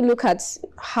when you look at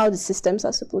how the systems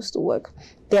are supposed to work,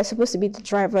 they're supposed to be the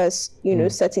drivers,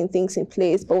 setting things in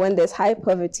place. But when there's high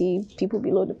poverty, people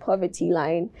below the poverty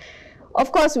line,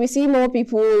 of course, we see more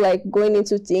people like going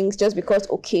into things just because,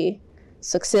 okay,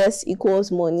 success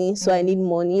equals money, so I need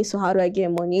money. So how do I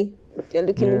get money? They're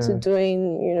looking into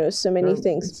doing, you know, so many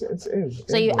things.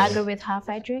 So you agree with her,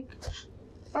 Frederick?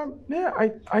 Yeah,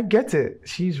 I get it.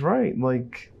 She's right.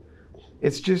 Like,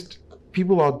 it's just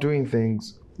people are doing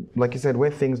things, like you said,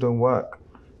 where things don't work.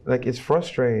 Like, it's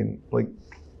frustrating. Like,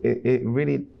 it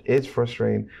really is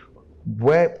frustrating.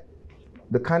 Where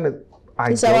the kind of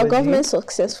ideology... Is our government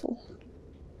successful?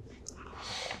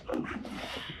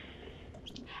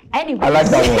 Anyway. I like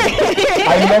that one.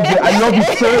 I love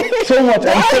it so much.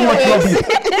 I so much love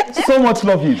it. So much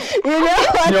love it. You know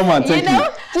what? Yo, man, thank you.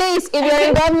 Please, if you're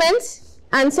in government,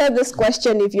 answer this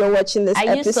question if you're watching this episode.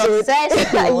 Are you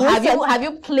successful? Have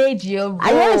you played your role?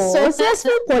 Are you a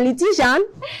successful politician?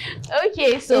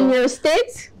 Okay, so in your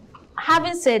state?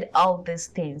 Having said all these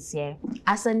things,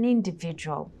 as an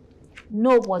individual,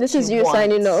 know what this is you want.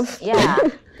 Signing off. Yeah,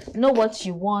 know what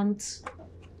you want.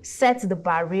 Set the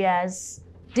barriers.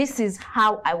 This is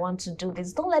how I want to do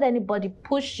this. Don't let anybody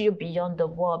push you beyond the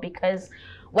wall, because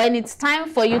when it's time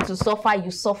for you to suffer,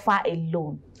 you suffer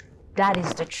alone. That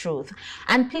is the truth.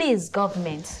 And please,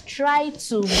 government, try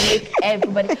to make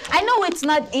everybody... I know it's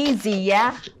not easy,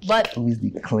 but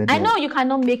I know you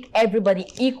cannot make everybody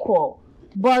equal.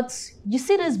 But you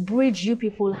see this bridge you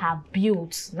people have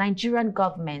built, Nigerian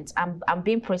government, I'm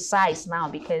being precise now,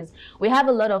 because we have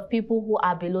a lot of people who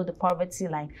are below the poverty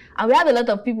line, and we have a lot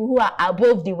of people who are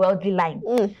above the wealthy line,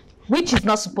 which is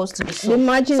not supposed to be so.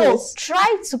 So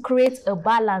try to create a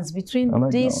balance between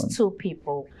these two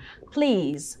people,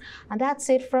 please. And that's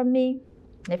it from me,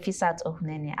 Nefisat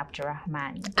Ohnene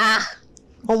Abdurrahman.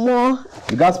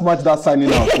 You got match that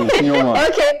signing out.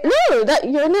 Okay, no,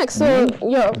 you're next. So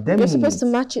you're supposed to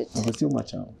match it. I will still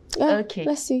match out. Yeah, okay.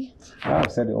 Let's see.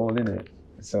 I've said it all in it.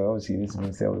 So obviously this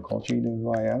is say the culture. You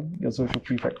know who I am. Your social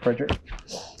prefect, Frederick.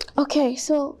 Okay,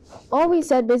 so all we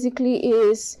said basically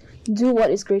is do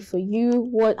what is great for you,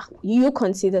 what you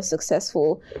consider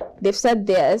successful. They've said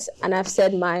theirs, and I've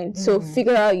said mine. So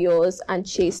figure out yours and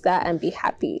chase that and be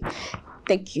happy.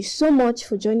 Thank you so much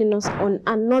for joining us on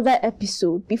another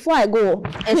episode. Before I go,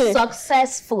 a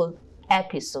successful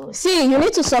episode. See, you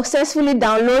need to successfully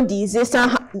download the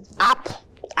Zesa app.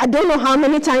 I don't know how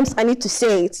many times I need to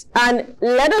say it. And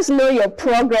let us know your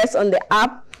progress on the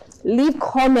app. Leave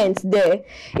comments there.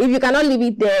 If you cannot leave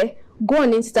it there, go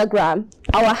on Instagram.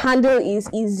 Our handle is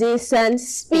Izesan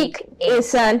Speak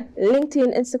Esan.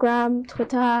 LinkedIn, Instagram,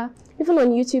 Twitter. Even on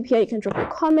YouTube here, you can drop a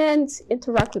comment,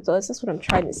 interact with us. That's what I'm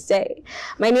trying to say.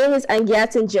 My name is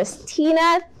Angiatin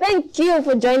Justina. Thank you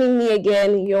for joining me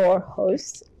again, your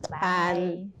host. Bye.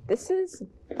 And this is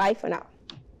bye for now.